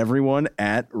puts everyone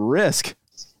at risk."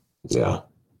 Yeah,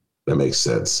 that makes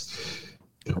sense.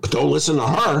 But don't listen to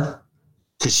her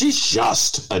because she's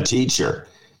just a teacher.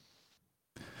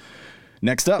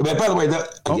 Next up. By the way,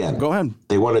 again, go ahead.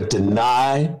 They want to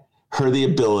deny her the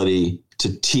ability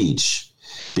to teach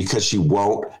because she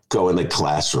won't go in the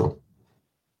classroom.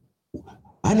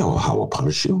 I know how we'll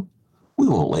punish you. We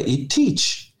won't let you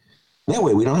teach. That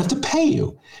way we don't have to pay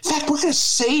you. In fact, we're going to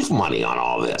save money on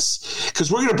all this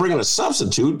because we're going to bring in a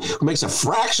substitute who makes a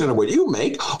fraction of what you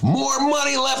make, more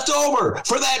money left over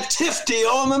for that TIF deal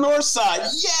on the north side.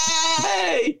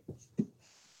 Yay!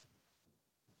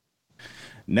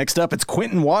 Next up, it's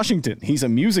Quentin Washington. He's a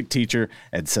music teacher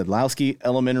at Sedlowski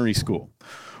Elementary School.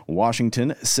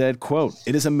 Washington said, quote,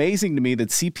 "It is amazing to me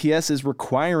that CPS is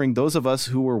requiring those of us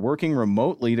who are working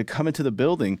remotely to come into the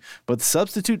building, but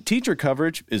substitute teacher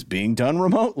coverage is being done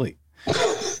remotely."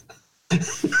 Couldn't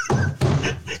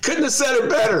have said it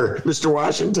better, Mr.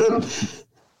 Washington.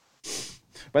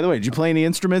 By the way, did you play any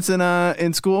instruments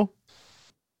in school?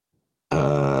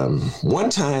 One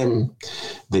time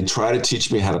they tried to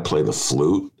teach me how to play the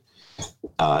flute.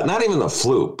 Not even the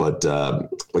flute, but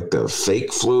like the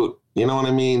fake flute. You know what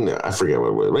I mean? I forget what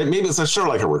it was. Maybe it's sort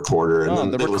of like a recorder.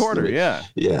 And the recorder, yeah.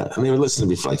 Yeah. And they would listen to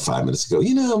me for like 5 minutes ago.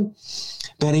 You know,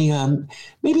 Benny,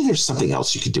 maybe there's something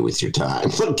else you could do with your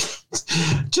time.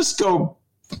 Just go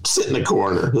sit in the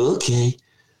corner. Okay.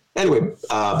 Anyway,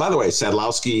 by the way,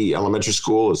 Sadlowski Elementary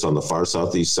School is on the far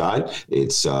southeast side.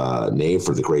 It's named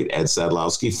for the great Ed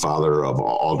Sadlowski, father of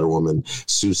Alderwoman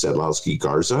Sue Sadlowski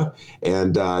Garza.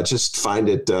 And just find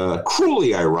it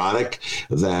cruelly ironic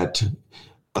that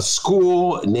a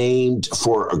school named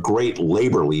for a great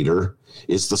labor leader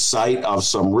is the site of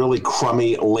some really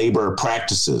crummy labor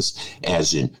practices,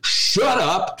 as in, shut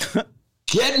up,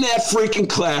 get in that freaking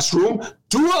classroom,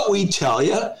 do what we tell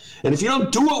you, and if you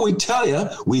don't do what we tell you,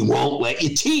 we won't let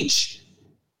you teach.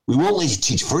 We won't let you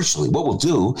teach virtually. What we'll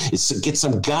do is to get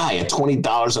some guy at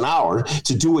 $20 an hour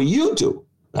to do what you do.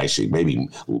 Actually, maybe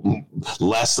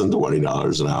less than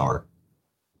 $20 an hour.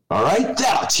 All right?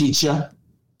 That'll teach you.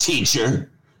 Teacher,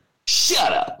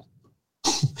 shut up.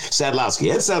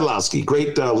 Sadlowski, Ed Sadlowski,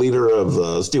 great leader of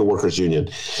Steelworkers Union.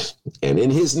 And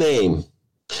in his name,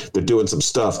 they're doing some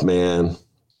stuff, man.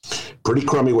 Pretty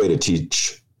crummy way to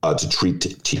treat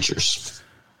teachers.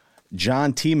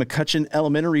 John T. McCutcheon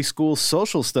Elementary School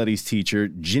social studies teacher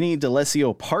Ginny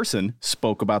DeLessio Parson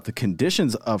spoke about the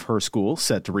conditions of her school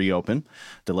set to reopen.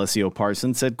 DeLessio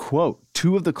Parson said, quote,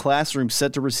 2 of the classrooms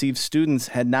set to receive students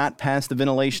had not passed the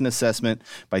ventilation assessment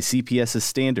by CPS's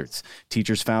standards.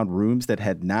 Teachers found rooms that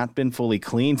had not been fully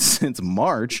cleaned since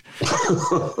March.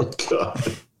 Oh,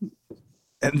 God.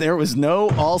 And there was no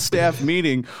all-staff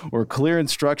meeting or clear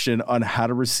instruction on how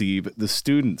to receive the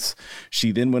students.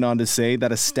 She then went on to say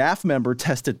that a staff member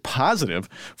tested positive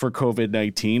for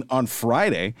COVID-19 on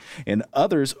Friday, and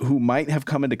others who might have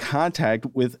come into contact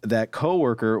with that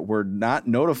coworker were not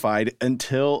notified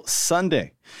until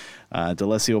Sunday.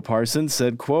 D'Alessio Parsons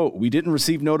said, quote, "We didn't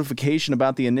receive notification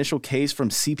about the initial case from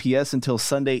CPS until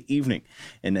Sunday evening.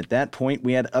 And at that point,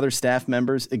 we had other staff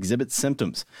members exhibit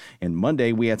symptoms. And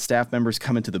Monday, we had staff members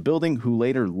come into the building who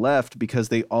later left because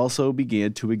they also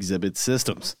began to exhibit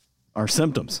symptoms.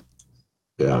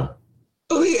 Yeah.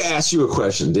 Let me ask you a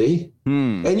question, D.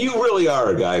 And you really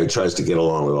are a guy who tries to get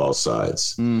along with all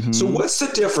sides. Mm-hmm. So what's the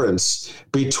difference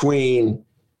between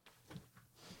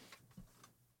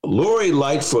Lori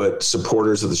Lightfoot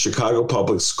supporters of the Chicago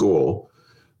Public School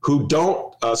who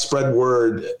don't spread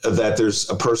word that there's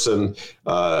a person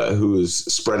who's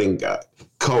spreading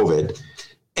COVID,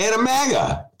 and a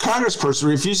MAGA congressperson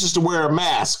refuses to wear a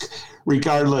mask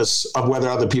regardless of whether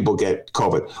other people get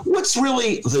COVID? What's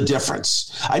really the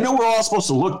difference? I know we're all supposed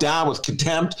to look down with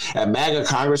contempt at MAGA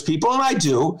Congress people, and I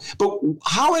do, but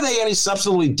how are they any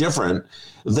substantially different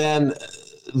than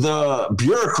the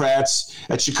bureaucrats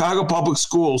at Chicago Public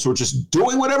Schools who are just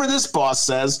doing whatever this boss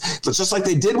says, just like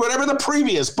they did whatever the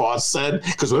previous boss said,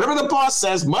 because whatever the boss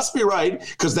says must be right,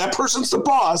 because that person's the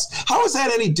boss? How is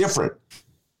that any different?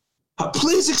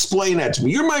 Please explain that to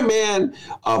me. You're my man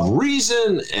of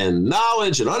reason and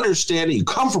knowledge and understanding. You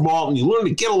come from all, and you learn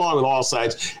to get along with all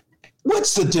sides.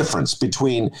 What's the difference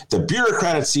between the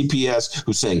bureaucrat at CPS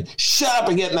who say, shut up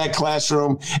and get in that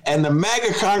classroom, and the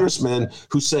MAGA congressmen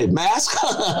who say, mask?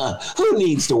 Who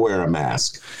needs to wear a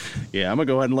mask? Yeah, I'm going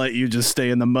to go ahead and let you just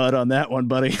stay in the mud on that one,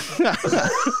 buddy.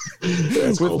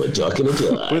 That's called a duck and a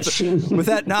dash. With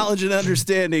that knowledge and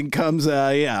understanding comes,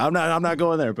 I'm not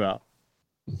going there, pal.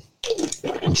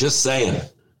 I'm just saying.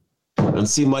 Doesn't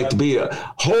seem like to be a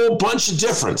whole bunch of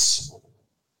difference,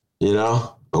 you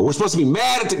know? But we're supposed to be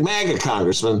mad at the MAGA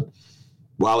congressman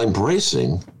while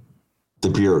embracing the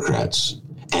bureaucrats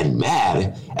and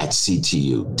mad at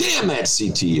CTU. Damn that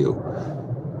CTU.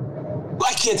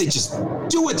 Why can't they just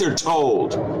do what they're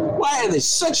told? Why are they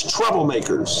such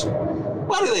troublemakers?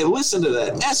 Why do they listen to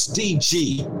that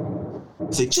SDG?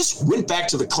 If they just went back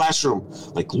to the classroom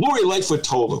like Lori Lightfoot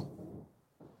told them.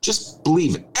 Just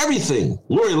believe everything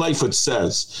Lori Lightfoot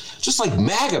says, just like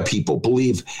MAGA people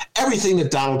believe everything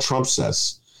that Donald Trump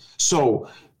says. So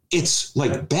it's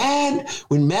like bad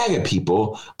when MAGA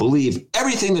people believe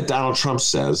everything that Donald Trump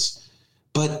says,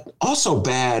 but also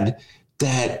bad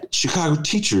that Chicago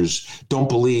teachers don't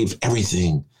believe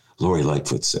everything Lori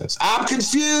Lightfoot says. I'm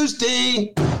confused,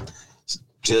 D.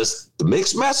 Just the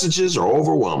mixed messages are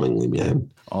overwhelmingly,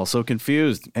 man. Also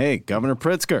confused. Hey, Governor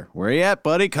Pritzker, where you at,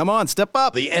 buddy? Come on, step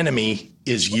up. The enemy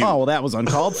is you. Oh, well, that was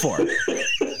uncalled for.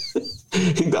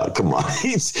 No, come on.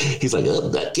 He's like,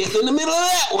 I'm not getting in the middle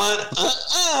of that one.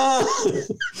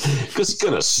 Because he's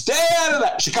going to stay out of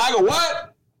that. Chicago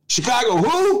what? Chicago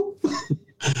who?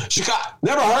 Chicago.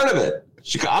 Never heard of it.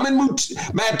 Chicago. I'm in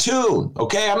Mattoon,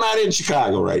 okay? I'm not in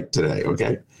Chicago right today,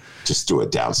 okay? Just do a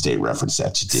downstate reference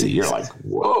that you did. You're like,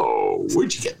 whoa,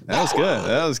 where'd you get that? That was good.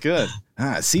 That was good.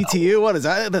 CTU, what is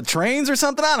that? The trains or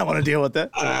something? I don't want to deal with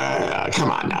that. Come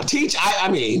on now, teach. I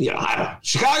mean, you know,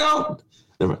 Chicago.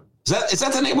 Never. Is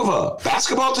that the name of a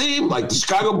basketball team, like the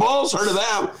Chicago Bulls? Heard of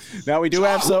them? Now we do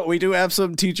have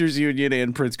some teachers union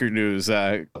and Pritzker news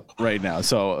right now.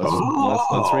 So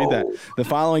let's read that. The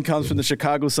following comes from the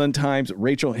Chicago Sun-Times.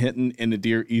 Rachel Hinton and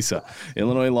Nadir Issa.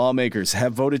 Illinois lawmakers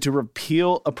have voted to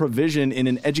repeal a provision in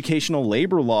an educational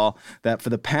labor law that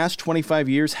for the past 25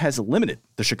 years has limited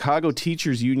the Chicago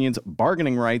Teachers Union's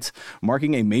bargaining rights,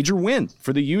 marking a major win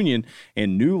for the union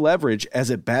and new leverage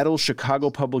as it battles Chicago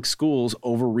public schools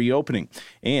over reopening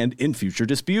and in future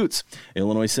disputes.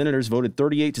 Illinois senators voted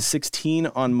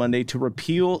 38-16 on Monday to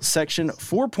repeal Section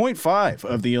 4.5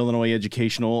 of the Illinois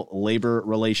Educational Labor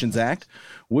Relations Act,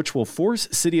 which will force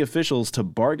city officials to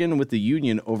bargain with the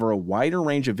union over a wider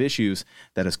range of issues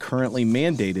that is currently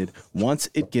mandated once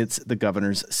it gets the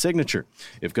governor's signature.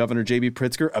 If Governor J.B.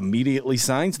 Pritzker immediately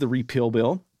signs the repeal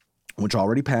bill, which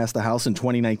already passed the House in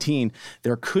 2019,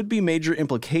 there could be major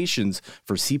implications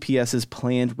for CPS's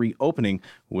planned reopening,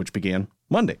 which began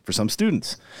Monday for some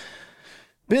students.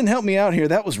 Ben, help me out here.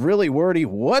 That was really wordy.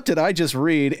 What did I just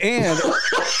read? And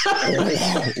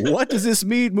what does this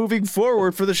mean moving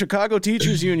forward for the Chicago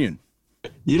Teachers Union?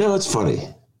 You know, it's funny.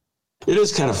 It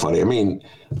is kind of funny. I mean,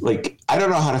 like, I don't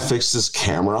know how to fix this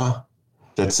camera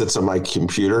that sits on my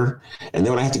computer. And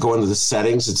then when I have to go into the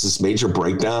settings, it's this major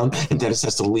breakdown. And Dennis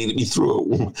has to lead me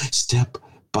through it step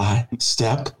by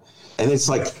step. And it's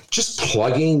like just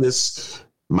plugging this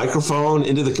microphone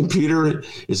into the computer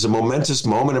is a momentous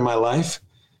moment in my life.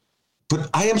 But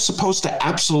I am supposed to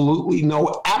absolutely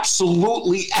know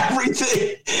absolutely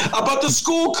everything about the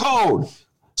school code.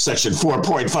 Section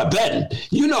 4.5. Ben,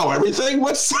 you know everything.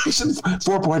 What's Section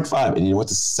 4.5? And you know what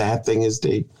the sad thing is,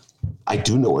 Dave? I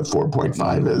do know what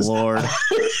 4.5 is. Lord.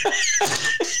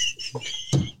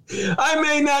 I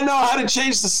may not know how to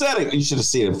change the setting. You should have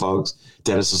seen it, folks.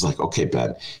 Dennis is like, okay,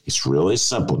 Ben, it's really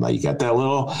simple. Now you got that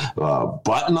little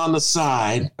button on the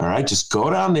side. All right, just go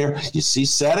down there. You see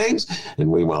settings?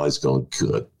 And meanwhile, he's going,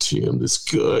 God damn, this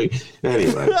guy.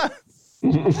 Anyway.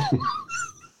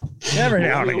 Every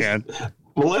now and again.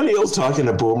 Millennials talking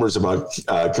to boomers about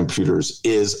computers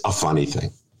is a funny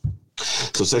thing.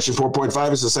 So Section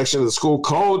 4.5 is a section of the school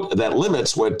code that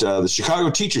limits what the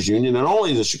Chicago Teachers Union and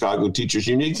only the Chicago Teachers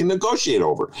Union can negotiate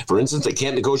over. For instance, they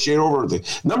can't negotiate over the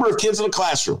number of kids in a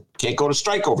classroom. Can't go to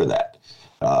strike over that.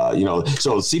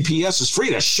 So CPS is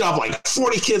free to shove like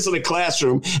 40 kids in a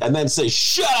classroom and then say,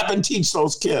 shut up and teach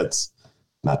those kids.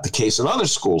 Not the case in other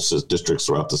school districts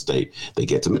throughout the state. They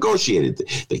get to negotiate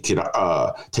it. They can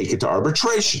take it to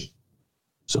arbitration.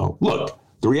 So look,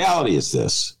 the reality is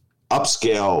this.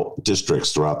 Upscale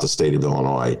districts throughout the state of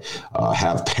Illinois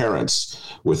have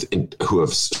parents who have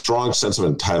a strong sense of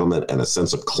entitlement and a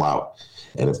sense of clout.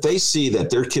 And if they see that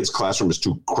their kid's classroom is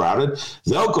too crowded,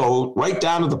 they'll go right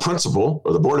down to the principal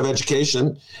or the Board of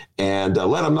Education and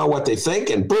let them know what they think,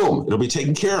 and boom, it'll be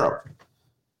taken care of.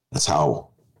 That's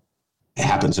how it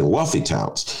happens in wealthy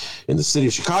towns. In the city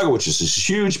of Chicago, which is this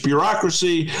huge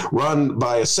bureaucracy run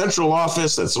by a central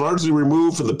office that's largely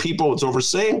removed from the people it's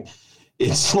overseeing,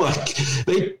 it's like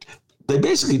they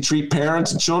basically treat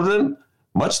parents and children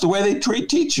much the way they treat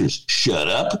teachers. Shut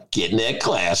up, get in that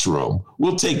classroom.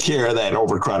 We'll take care of that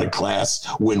overcrowded class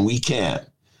when we can.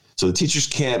 So the teachers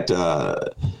can't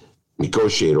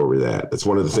negotiate over that. That's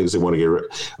one of the things they want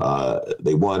to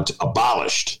they want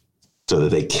abolished so that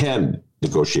they can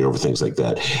negotiate over things like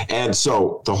that. And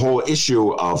so the whole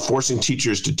issue of forcing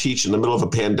teachers to teach in the middle of a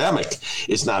pandemic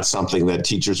is not something that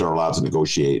teachers are allowed to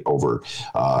negotiate over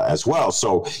as well.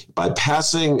 So by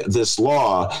passing this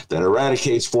law that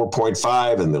eradicates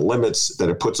 4.5 and the limits that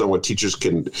it puts on what teachers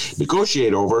can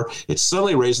negotiate over, it's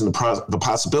suddenly raising the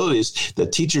possibilities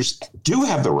that teachers do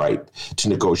have the right to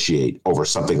negotiate over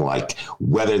something like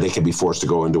whether they can be forced to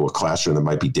go into a classroom that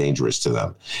might be dangerous to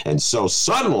them. And so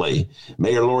suddenly,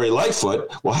 Mayor Lori Lightfoot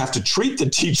will have to treat the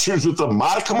teachers with a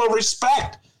modicum of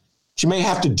respect. She may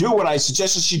have to do what I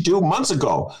suggested she do months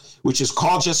ago, which is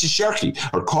call Jesse Sharkey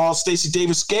or call Stacey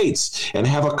Davis Gates and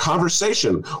have a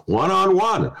conversation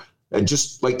one-on-one and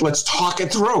just like, let's talk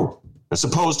it through, as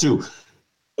opposed to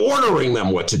ordering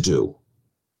them what to do,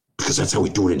 because that's how we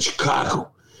do it in Chicago.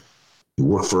 You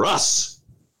work for us.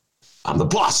 I'm the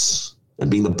boss. And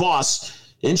being the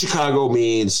boss in Chicago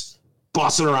means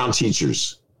bossing around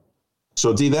teachers.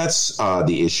 So, D, that's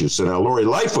the issue. So now Lori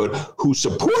Lightfoot, who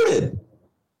supported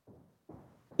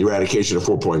the eradication of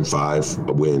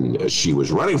 4.5 when she was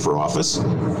running for office,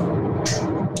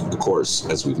 of course,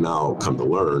 as we've now come to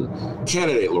learn,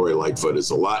 candidate Lori Lightfoot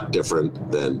is a lot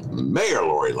different than Mayor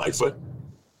Lori Lightfoot,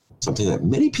 something that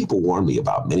many people warned me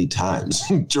about many times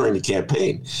during the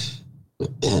campaign.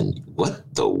 And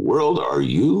what the world are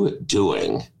you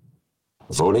doing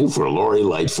voting for Lori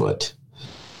Lightfoot?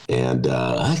 And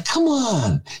come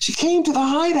on, she came to the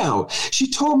hideout.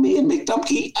 She told me and Mick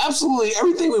Dumke absolutely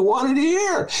everything we wanted to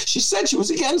hear. She said she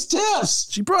was against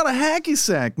TIFs. She brought a hacky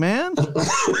sack, man.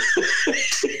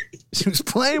 She was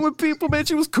playing with people, man.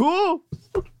 She was cool.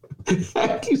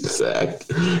 Hacky sack.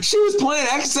 She was playing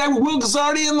hacky sack with Will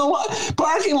Gazzardi in the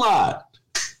parking lot.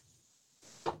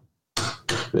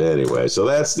 Anyway, so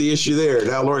that's the issue there.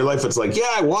 Now Lori Lightfoot's like,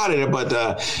 yeah, I wanted it,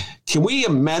 but can we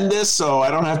amend this so I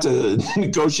don't have to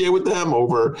negotiate with them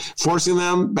over forcing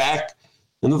them back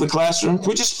into the classroom? Can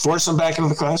we just force them back into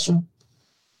the classroom?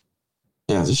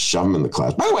 Yeah, just shove them in the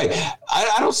class. By the way,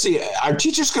 I don't see, are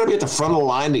teachers going to be at the front of the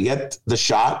line to get the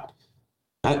shot?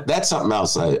 That's something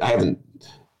else. I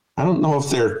don't know if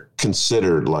they're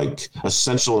considered like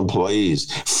essential employees.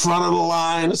 Front of the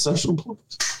line, essential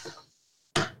employees.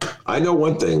 I know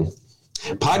one thing.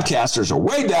 Podcasters are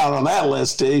way down on that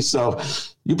list, T, so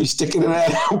you'll be sticking in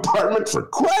that apartment for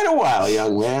quite a while,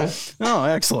 young man. Oh,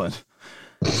 excellent.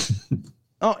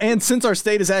 Oh, and since our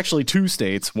state is actually two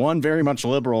states, one very much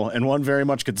liberal and one very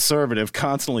much conservative,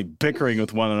 constantly bickering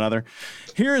with one another,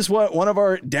 here's what one of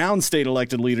our downstate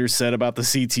elected leaders said about the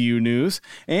CTU news,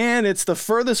 and it's the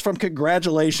furthest from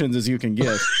congratulations as you can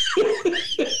get.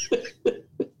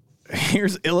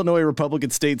 Here's Illinois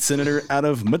Republican State Senator out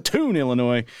of Mattoon,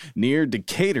 Illinois, near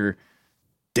Decatur,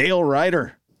 Dale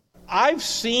Ryder. I've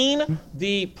seen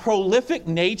the prolific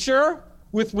nature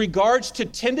with regards to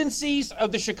tendencies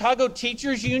of the Chicago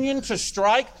Teachers Union to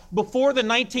strike before the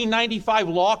 1995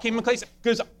 law came in place,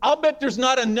 because I'll bet there's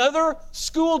not another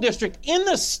school district in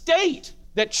the state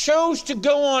that chose to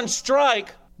go on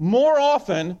strike more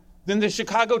often than the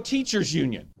Chicago Teachers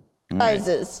Union.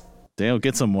 Sizes. Dale,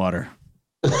 get some water.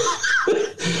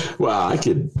 Well,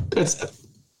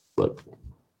 look,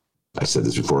 I said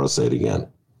this before, I'll say it again.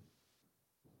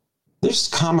 There's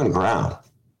common ground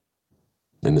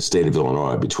in the state of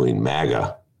Illinois between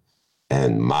MAGA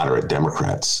and moderate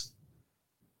Democrats.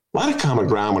 A lot of common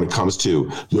ground when it comes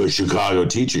to the Chicago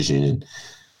Teachers Union.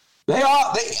 They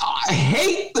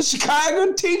hate the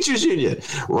Chicago Teachers Union.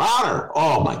 Rauner,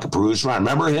 Bruce Rauner,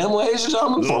 remember him, ladies and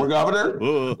gentlemen, former governor?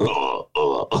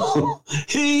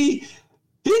 He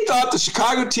thought the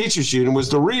Chicago Teachers Union was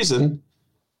the reason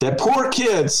that poor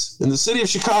kids in the city of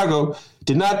Chicago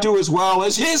did not do as well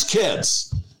as his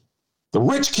kids, the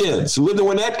rich kids who lived in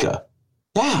Winnetka.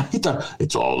 Yeah, he thought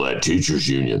it's all that teachers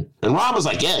union. And Ron was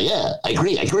like, yeah, I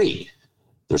agree.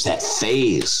 There's that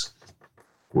phase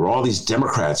where all these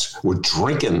Democrats were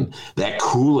drinking that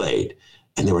Kool-Aid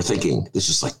and they were thinking, this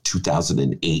is like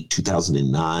 2008,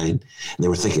 2009. And they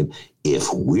were thinking, if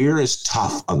we're as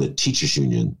tough on the teachers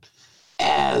union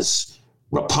as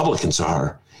Republicans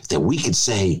are, that we could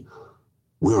say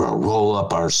we're a roll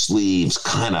up our sleeves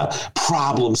kind of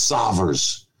problem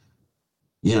solvers.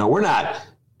 You know, we're not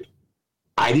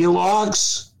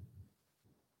ideologues.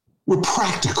 We're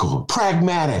practical,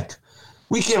 pragmatic.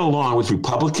 We get along with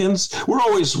Republicans. We're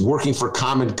always working for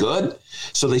common good.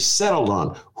 So they settled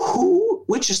on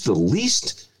which is the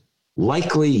least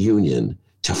likely union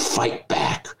to fight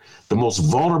back, the most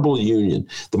vulnerable union,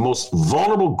 the most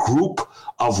vulnerable group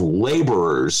of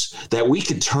laborers that we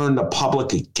could turn the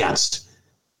public against.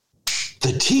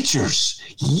 The teachers.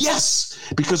 Yes,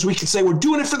 because we could say we're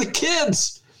doing it for the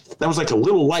kids. That was like a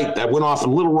little light that went off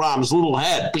in Little Rom's little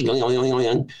head. And all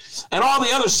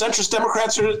the other centrist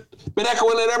Democrats have been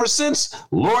echoing it ever since.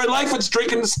 Lori Lightfoot's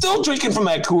still drinking from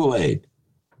that Kool-Aid.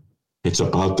 It's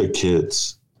about the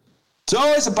kids. It's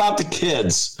always about the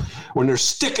kids when they're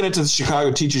sticking it to the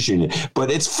Chicago Teachers Union.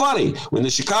 But it's funny, when the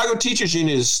Chicago Teachers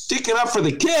Union is sticking up for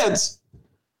the kids,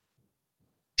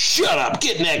 shut up,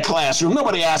 get in that classroom.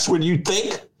 Nobody asks what you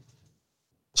think.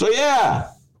 So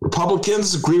yeah,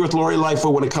 Republicans agree with Lori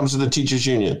Lightfoot when it comes to the teachers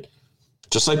union.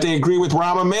 Just like they agree with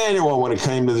Rahm Emanuel when it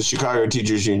came to the Chicago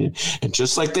Teachers Union. And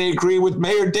just like they agree with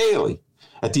Mayor Daley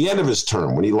at the end of his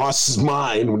term when he lost his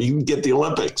mind, when he didn't get the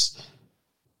Olympics.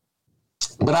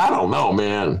 But I don't know,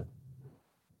 man.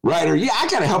 Ryder, yeah, I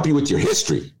got to help you with your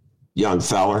history, young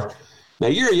feller. Now,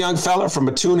 you're a young fella from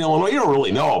Mattoon, Illinois. You don't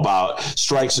really know about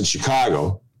strikes in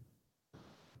Chicago.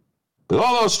 But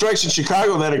all those strikes in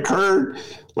Chicago that occurred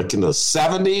like in the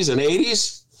 70s and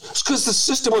 80s, it's because the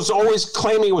system was always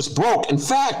claiming it was broke. In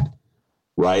fact,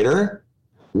 Ryder,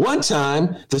 one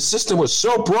time the system was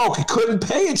so broke it couldn't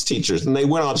pay its teachers and they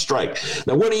went on strike.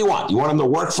 Now, what do you want? You want them to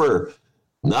work for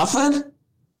nothing?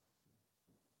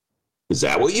 Is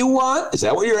that what you want? Is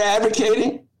that what you're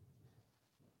advocating?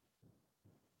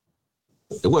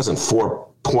 It wasn't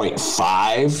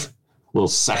 4.5 little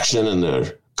section in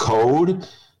the code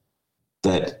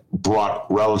that brought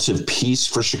relative peace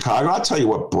for Chicago. I'll tell you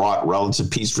what brought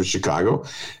relative peace for Chicago.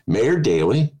 Mayor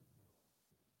Daley,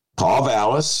 Paul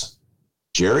Vallis,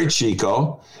 Jerry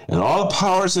Chico, and all the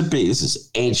powers that be. This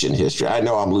is ancient history. I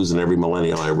know I'm losing every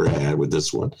millennial I ever had with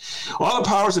this one. All the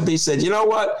powers that be said, you know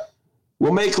what?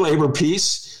 We'll make labor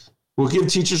peace. We'll give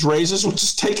teachers raises. We'll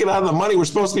just take it out of the money we're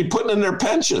supposed to be putting in their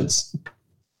pensions.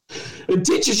 And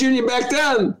teachers union back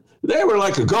then, they were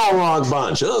like a go-along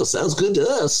bunch. Oh, sounds good to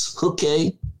us.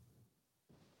 Okay.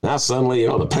 Now suddenly,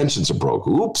 the pensions are broke.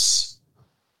 Oops.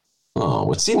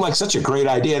 Oh, it seemed like such a great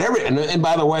idea. And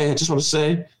by the way, I just want to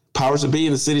say, powers that be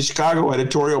in the city of Chicago,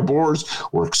 editorial boards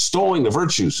were extolling the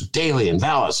virtues of Daley and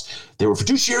Vallis. They were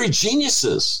fiduciary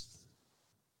geniuses.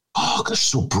 Oh, they're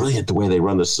so brilliant the way they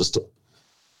run the system.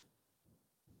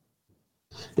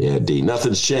 Yeah, D,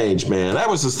 nothing's changed, man. That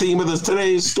was the theme of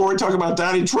today's story, talking about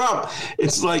Donald Trump.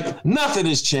 It's like nothing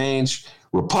has changed.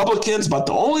 Republicans, but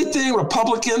the only thing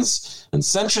Republicans and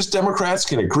centrist Democrats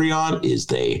can agree on is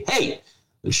they hate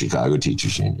the Chicago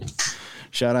Teachers Union.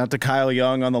 Shout out to Kyle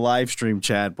Young on the live stream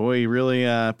chat. Boy, he really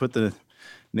put the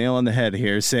nail on the head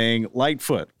here, saying,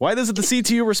 Lightfoot, why doesn't the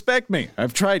CTU respect me?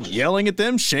 I've tried yelling at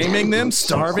them, shaming them,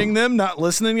 starving them, not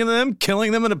listening to them,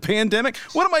 killing them in a pandemic.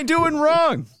 What am I doing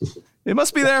wrong? It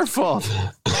must be their fault.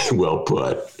 Well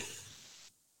put.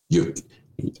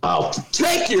 I'll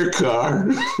take your car,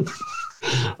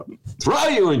 throw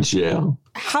you in jail.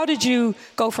 How did you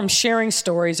go from sharing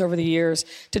stories over the years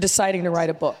to deciding to write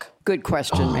a book? Good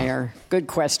question, Mayor. Good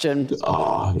question.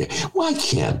 Oh, yeah. Why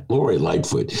can't Lori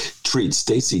Lightfoot treat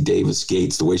Stacey Davis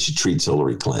Gates the way she treats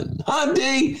Hillary Clinton? Huh,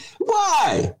 D?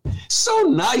 Why? So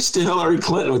nice to Hillary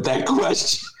Clinton with that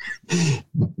question.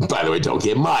 By the way, don't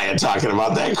get Maya talking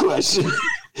about that question.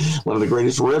 One of the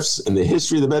greatest riffs in the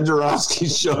history of the Ben Joravsky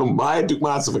Show. Maya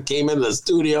Dukmasova came into the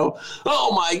studio.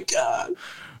 Oh, my God.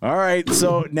 All right,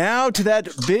 so now to that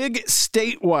big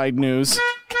statewide news.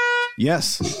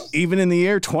 Yes, even in the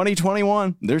year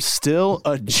 2021, there's still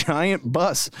a giant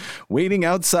bus waiting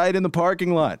outside in the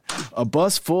parking lot. A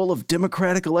bus full of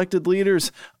Democratic elected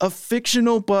leaders. A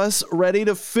fictional bus ready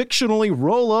to fictionally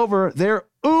roll over their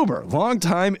uber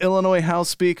longtime Illinois House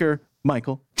Speaker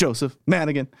Michael Joseph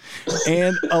Madigan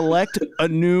and elect a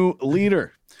new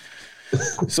leader.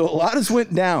 So a lot has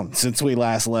went down since we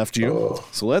last left you.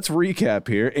 So let's recap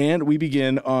here. And we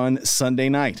begin on Sunday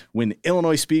night when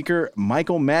Illinois Speaker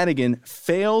Michael Madigan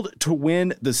failed to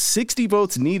win the 60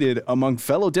 votes needed among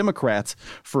fellow Democrats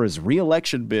for his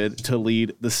re-election bid to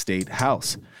lead the state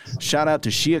house. Shout out to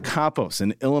Shia Kapos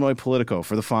and Illinois Politico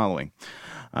for the following.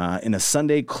 In a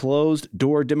Sunday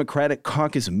closed-door Democratic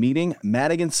caucus meeting,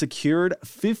 Madigan secured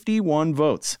 51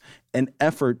 votes, an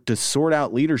effort to sort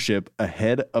out leadership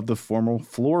ahead of the formal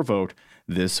floor vote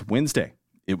this Wednesday.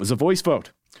 It was a voice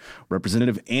vote.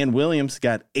 Representative Ann Williams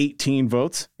got 18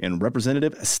 votes, and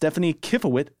Representative Stephanie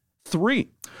Kifowit 3.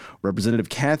 Representative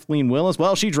Kathleen Willis,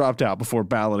 well, she dropped out before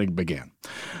balloting began.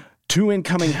 2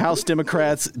 incoming House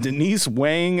Democrats, Denise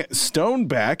Wang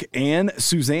Stoneback and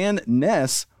Suzanne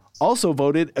Ness, also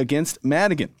voted against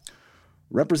Madigan.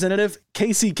 Representative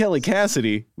Casey Kelly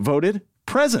Cassidy voted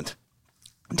present,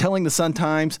 telling the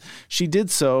Sun-Times she did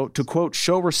so to, quote,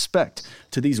 show respect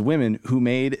to these women who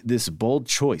made this bold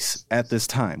choice at this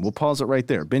time. We'll pause it right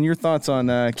there. Ben, your thoughts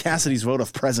on Cassidy's vote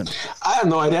of present? I have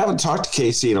no idea. I haven't talked to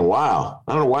Casey in a while.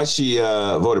 I don't know why she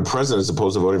voted present as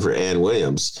opposed to voting for Ann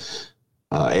Williams.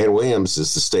 Ann Williams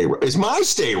is my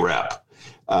state rep.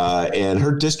 And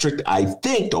her district, I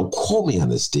think, don't quote me on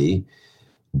this, D,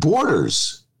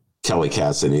 borders Kelly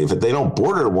Cassidy. If they don't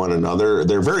border one another,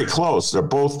 they're very close. They're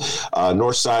both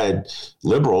North Side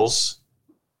liberals.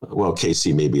 Well,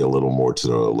 Casey may be a little more to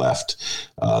the left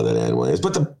than Ann Williams.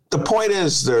 But the point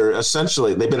is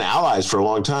they've been allies for a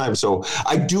long time. So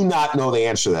I do not know the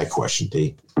answer to that question,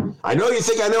 D. I know you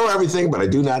think I know everything, but I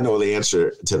do not know the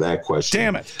answer to that question.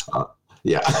 Damn it.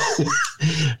 Yeah.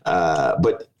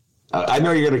 But I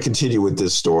know you're going to continue with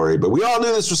this story, but we all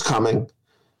knew this was coming,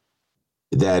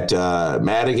 that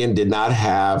Madigan did not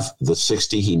have the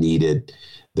 60 he needed.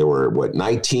 There were,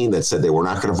 19 that said they were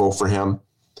not going to vote for him,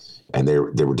 and they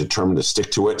were determined to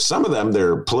stick to it. Some of them,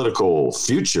 their political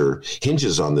future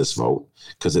hinges on this vote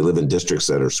because they live in districts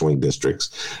that are swing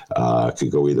districts,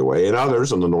 could go either way. And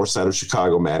others on the north side of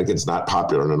Chicago, Madigan's not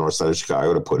popular on the north side of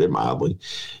Chicago, to put it mildly.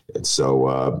 And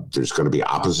so there's going to be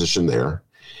opposition there.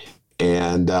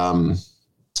 And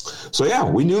so, yeah,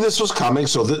 we knew this was coming.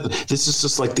 So this is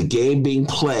just like the game being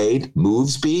played,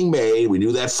 moves being made. We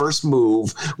knew that first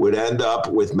move would end up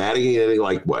with Madigan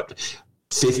getting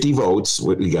 50 votes.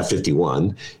 We got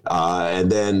 51.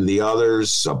 And then the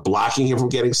others blocking him from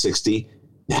getting 60.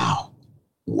 Now,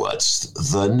 what's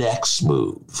the next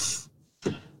move?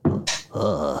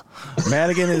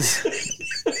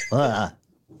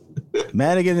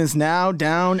 Madigan is now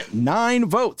down 9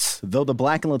 votes. Though the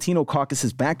Black and Latino caucus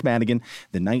has backed Madigan,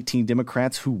 the 19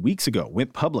 Democrats who weeks ago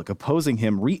went public opposing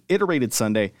him reiterated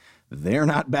Sunday they're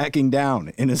not backing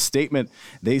down. In a statement,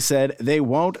 they said they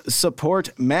won't support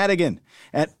Madigan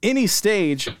at any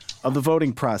stage of the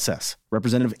voting process.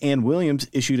 Representative Ann Williams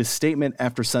issued a statement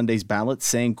after Sunday's ballot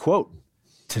saying, quote,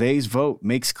 today's vote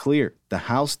makes clear the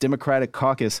House Democratic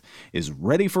Caucus is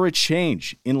ready for a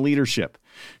change in leadership.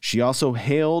 She also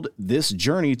hailed this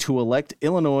journey to elect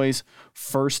Illinois'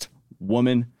 first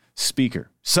woman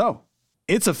speaker. So,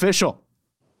 it's official.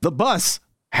 The bus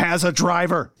has a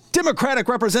driver. Democratic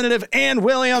Representative Ann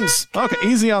Williams. Okay,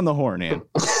 easy on the horn, Ann.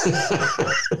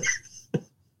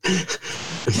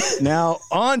 Now,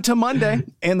 on to Monday,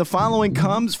 and the following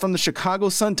comes from the Chicago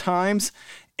Sun-Times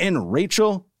and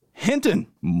Rachel Hinton.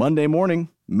 Monday morning,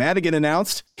 Madigan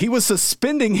announced he was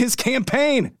suspending his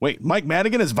campaign. Wait, Mike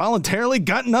Madigan has voluntarily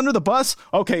gotten under the bus?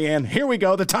 Okay, Ann, here we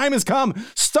go. The time has come.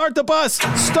 Start the bus.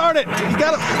 Start it. You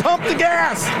got to pump the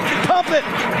gas. Pump it.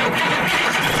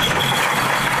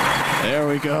 There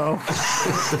we go.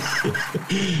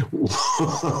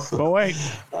 But wait.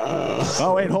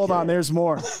 Oh, wait, hold on. There's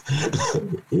more.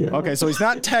 Yeah. Okay, so he's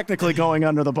not technically going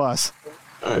under the bus.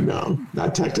 No,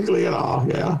 not technically at all.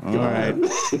 Yeah. All right.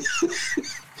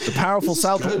 The powerful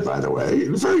Good, by the way,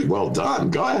 very well done.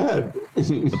 Go ahead.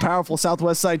 The powerful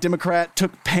Southwest Side Democrat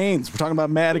took pains, we're talking about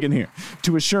Madigan here,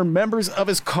 to assure members of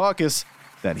his caucus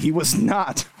that he was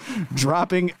not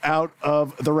dropping out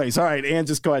of the race. All right, Ann,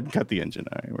 just go ahead and cut the engine.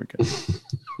 All right, we're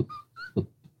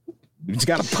good. You just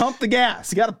got to pump the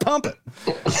gas. You got to pump it.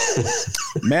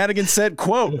 Madigan said,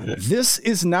 quote, "This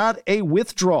is not a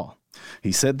withdrawal."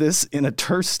 He said this in a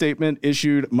terse statement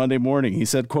issued Monday morning. He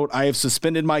said, quote, "I have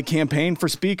suspended my campaign for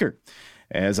Speaker.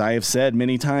 As I have said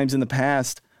many times in the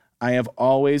past, I have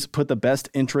always put the best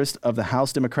interest of the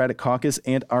House Democratic Caucus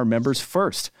and our members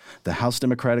first. The House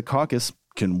Democratic Caucus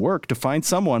can work to find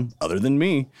someone other than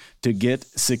me to get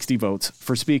 60 votes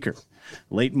for Speaker."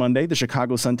 Late Monday, the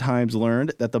Chicago Sun-Times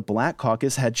learned that the Black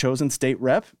Caucus had chosen state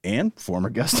rep and former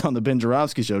guest on the Ben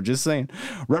Joravsky Show, just saying,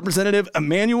 Representative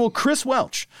Emmanuel Chris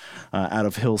Welch out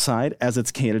of Hillside as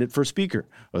its candidate for Speaker.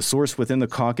 A source within the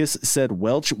caucus said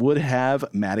Welch would have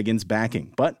Madigan's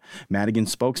backing, but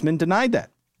Madigan's spokesman denied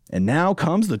that. And now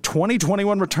comes the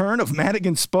 2021 return of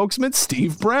Madigan spokesman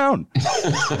Steve Brown.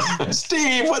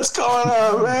 Steve, what's going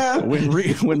on, man?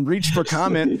 When reached for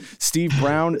comment, Steve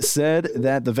Brown said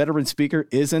that the veteran speaker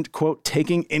isn't, quote,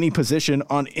 taking any position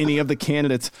on any of the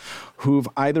candidates who've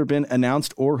either been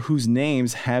announced or whose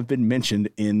names have been mentioned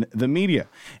in the media.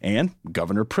 And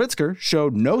Governor Pritzker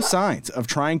showed no signs of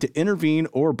trying to intervene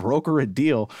or broker a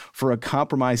deal for a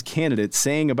compromised candidate,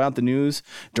 saying about the news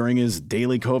during his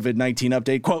daily COVID-19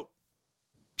 update, quote,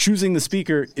 "Choosing the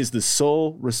speaker is the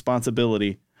sole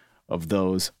responsibility of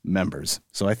those members."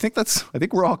 So I think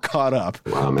we're all caught up.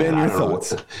 Wow, Ben, man, your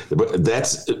thoughts? But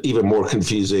that's even more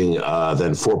confusing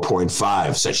than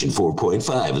 4.5, section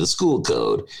 4.5 of the school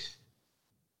code.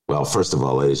 Well, first of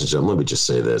all, ladies and gentlemen, let me just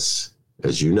say this.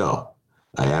 As you know,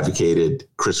 I advocated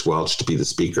Chris Welch to be the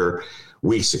speaker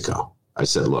weeks ago. I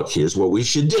said, look, here's what we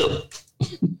should do.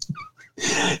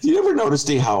 You ever notice,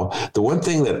 Dee, how the one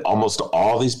thing that almost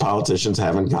all these politicians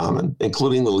have in common,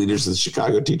 including the leaders of the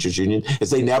Chicago Teachers Union, is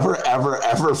they never, ever,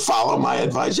 ever follow my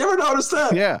advice? You ever notice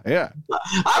that? Yeah.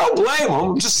 I don't blame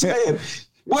them. I'm just saying.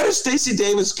 What does Stacey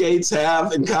Davis Gates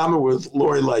have in common with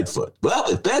Lori Lightfoot?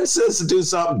 Well, if Ben says to do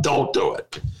something, don't do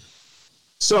it.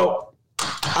 So,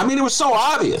 I mean, it was so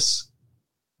obvious.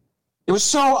 It was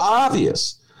so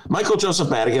obvious. Michael Joseph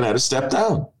Madigan had to step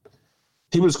down.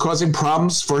 He was causing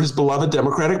problems for his beloved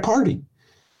Democratic Party.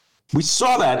 We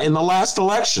saw that in the last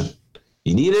election.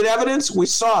 You needed evidence? We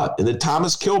saw it in the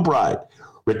Thomas Kilbride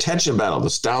retention battle,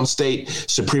 this downstate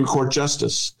Supreme Court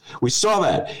justice. We saw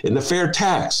that in the fair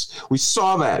tax. We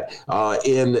saw that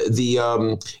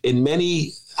in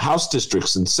many House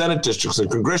districts and Senate districts and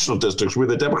congressional districts where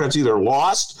the Democrats either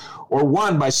lost or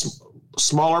won by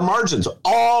smaller margins.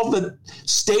 All the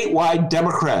statewide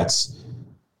Democrats,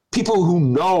 people who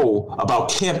know about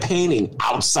campaigning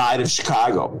outside of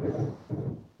Chicago,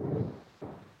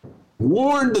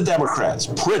 warned the Democrats,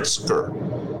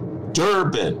 Pritzker,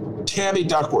 Durbin, Tammy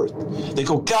Duckworth. They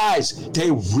go, guys,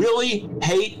 they really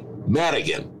hate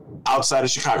Madigan outside of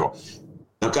Chicago.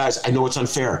 Now, guys, I know it's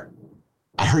unfair.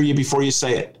 I heard you before you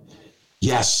say it.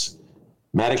 Yes,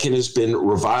 Madigan has been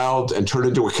reviled and turned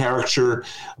into a caricature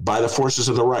by the forces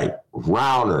of the right.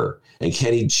 Rauner and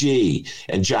Kenny G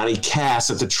and Johnny Cass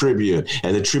at the Tribune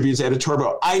and the Tribune's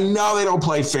editorial. I know they don't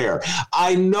play fair.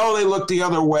 I know they look the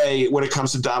other way when it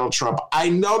comes to Donald Trump. I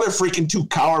know they're freaking too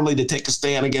cowardly to take a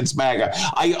stand against MAGA.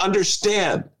 I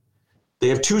understand. They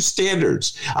have two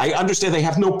standards. I understand they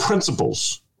have no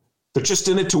principles. They're just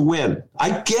in it to win.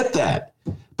 I get that.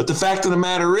 But the fact of the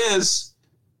matter is,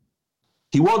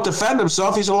 he won't defend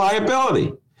himself. He's a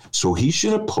liability. So he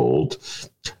should have pulled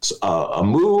a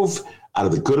move out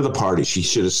of the good of the party. She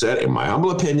should have said, in my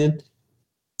humble opinion,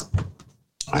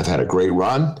 I've had a great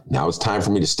run. Now it's time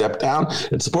for me to step down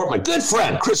and support my good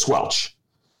friend, Chris Welch.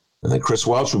 And then Chris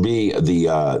Welch would be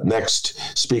the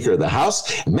next Speaker of the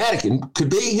House. And Madigan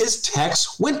could be his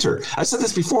Tex Winter. I said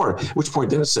this before, at which point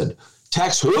Dennis said,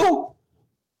 Tex who?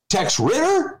 Tex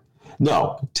Ritter?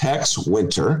 No, Tex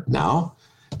Winter. Now,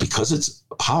 because it's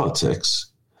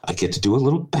politics, I get to do a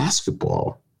little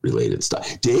basketball related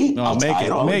stuff. D? No,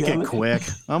 make it quick.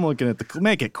 I'm looking at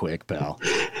make it quick, pal.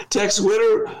 Tex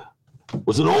Winter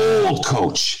was an old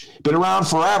coach, been around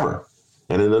forever.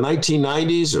 And in the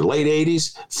 1990s or late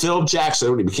 80s, Phil Jackson,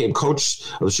 when he became coach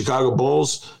of the Chicago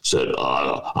Bulls, said,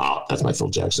 that's my Phil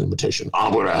Jackson invitation.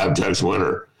 I'm going to have Tex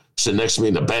Winter sit next to me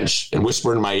on the bench and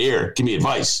whisper in my ear, give me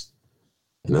advice.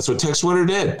 And that's what Tex Winter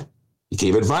did. He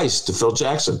gave advice to Phil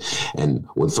Jackson. And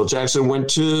when Phil Jackson went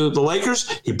to the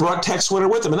Lakers, he brought Tex Winter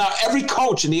with him. And now every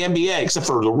coach in the NBA, except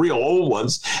for the real old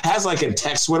ones, has like a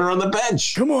Tex Winter on the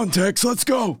bench. Come on, Tex, let's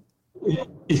go.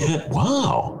 Yeah.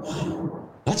 Wow.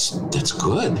 That's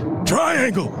good.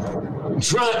 Triangle.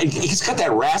 He's got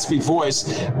that raspy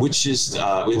voice, which is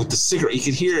with the cigarette. You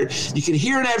can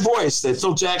hear in that voice that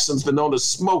Phil Jackson's been known to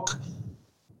smoke.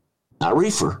 Not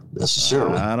reefer,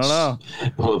 necessarily. I don't know.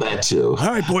 Well, that too. All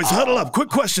right, boys, huddle up. Quick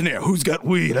question here. Who's got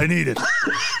weed? I need it.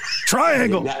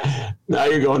 Triangle. Now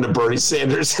you're going to Bernie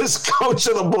Sanders as coach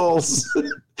of the Bulls.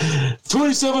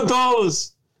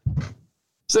 $27.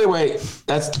 So anyway,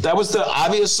 that was the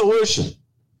obvious solution.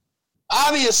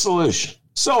 Obvious solution.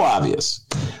 So obvious.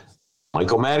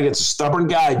 Michael Madigan's a stubborn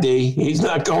guy, D. He's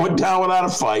not going down without a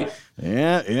fight.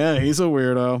 Yeah, he's a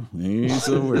weirdo.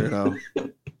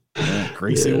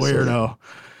 Greasy weirdo.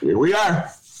 Here we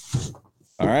are.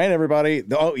 All right, everybody.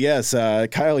 Oh, yes.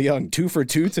 Kyle Young, 2 for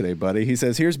 2 today, buddy. He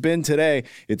says, here's Ben today.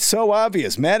 It's so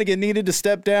obvious. Madigan needed to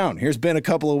step down. Here's Ben a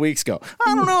couple of weeks ago.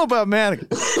 I don't know about Madigan.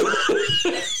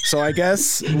 So I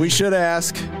guess we should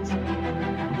ask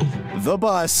the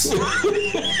bus.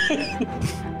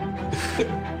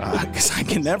 Because I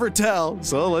can never tell.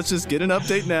 So let's just get an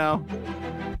update now.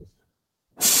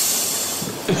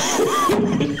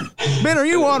 Ben, are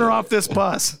you on or off this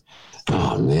bus?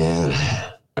 Oh, man.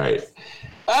 All right.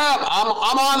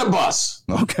 I'm on the bus.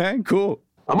 Okay, cool.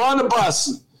 I'm on the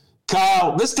bus.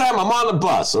 Kyle, this time I'm on the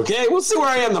bus, okay? We'll see where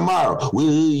I am tomorrow.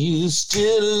 Will you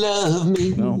still love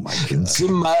me? Oh, my God.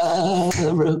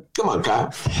 Tomorrow. Come on,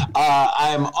 Kyle.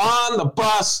 I'm on the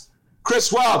bus.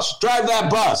 Chris Welch, drive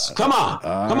that bus. Come on.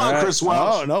 Come on, Chris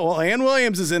Welch. Oh, no. Well, Ann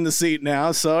Williams is in the seat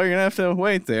now, so you're going to have to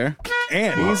wait there.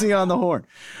 Ann, easy on the horn.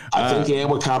 I think Ann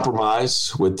would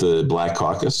compromise with the Black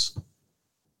Caucus.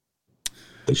 I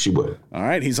think she would. All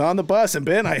right, he's on the bus. And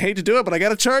Ben, I hate to do it, but I got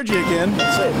to charge you again.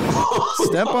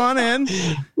 Step on in.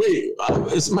 Wait,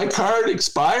 is my card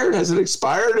expired? Has it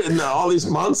expired in all these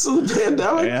months of the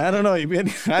pandemic? Yeah, I don't know. I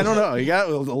don't know. You got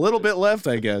a little bit left,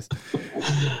 I guess.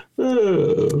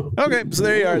 Okay, so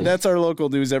there you are. That's our local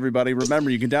news, everybody. Remember,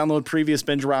 you can download previous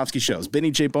Ben Joravsky shows, Benny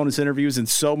J bonus interviews, and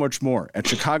so much more at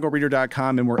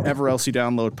chicagoreader.com and wherever else you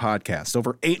download podcasts.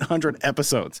 Over 800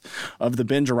 episodes of the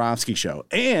Ben Joravsky Show.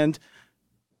 And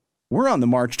we're on the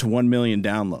march to 1 million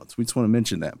downloads. We just want to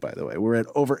mention that, by the way. We're at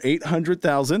over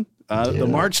 800,000. The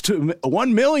march to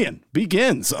 1 million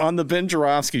begins on the Ben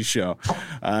Joravsky Show.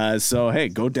 So, hey,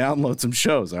 go download some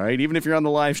shows, all right? Even if you're on the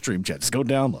live stream chat, just go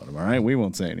download them, all right? We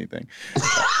won't say anything.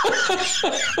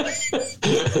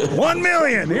 1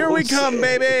 million. Here we come,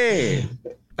 baby.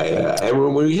 And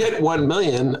when we hit 1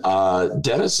 million,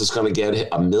 Dennis is going to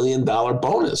get $1 million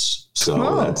bonus.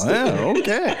 So that's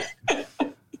okay.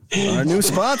 Our new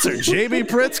sponsor, JB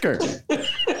Pritzker.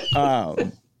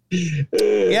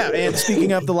 Yeah, and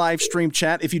speaking of the live stream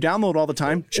chat, if you download all the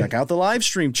time, check out the live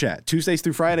stream chat. Tuesdays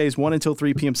through Fridays, 1 until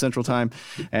 3 p.m. Central Time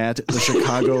at the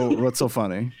Chicago What's So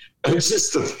Funny. It's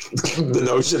just the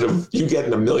notion of you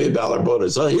getting $1 million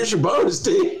bonus. Oh, here's your bonus,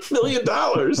 D. $1 million.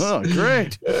 Oh,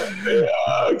 great.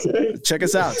 Okay. Check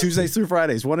us out Tuesdays through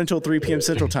Fridays, 1 until 3 p.m.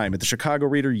 Central Time at the Chicago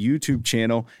Reader YouTube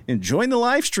channel, and join the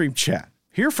live stream chat.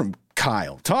 Hear from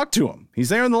Kyle. Talk to him. He's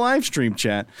there in the live stream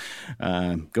chat.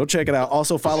 Go check it out.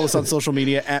 Also, follow us on social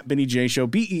media at Benny J Show,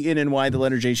 BENNY, the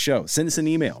letter J Show. Send us an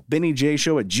email,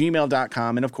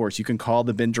 bennyjshow@gmail.com. And, of course, you can call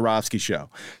the Ben Joravsky Show,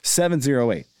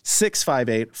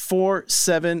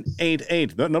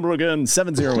 708-658-4788. That number again,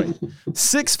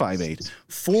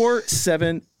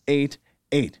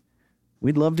 708-658-4788.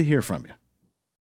 We'd love to hear from you.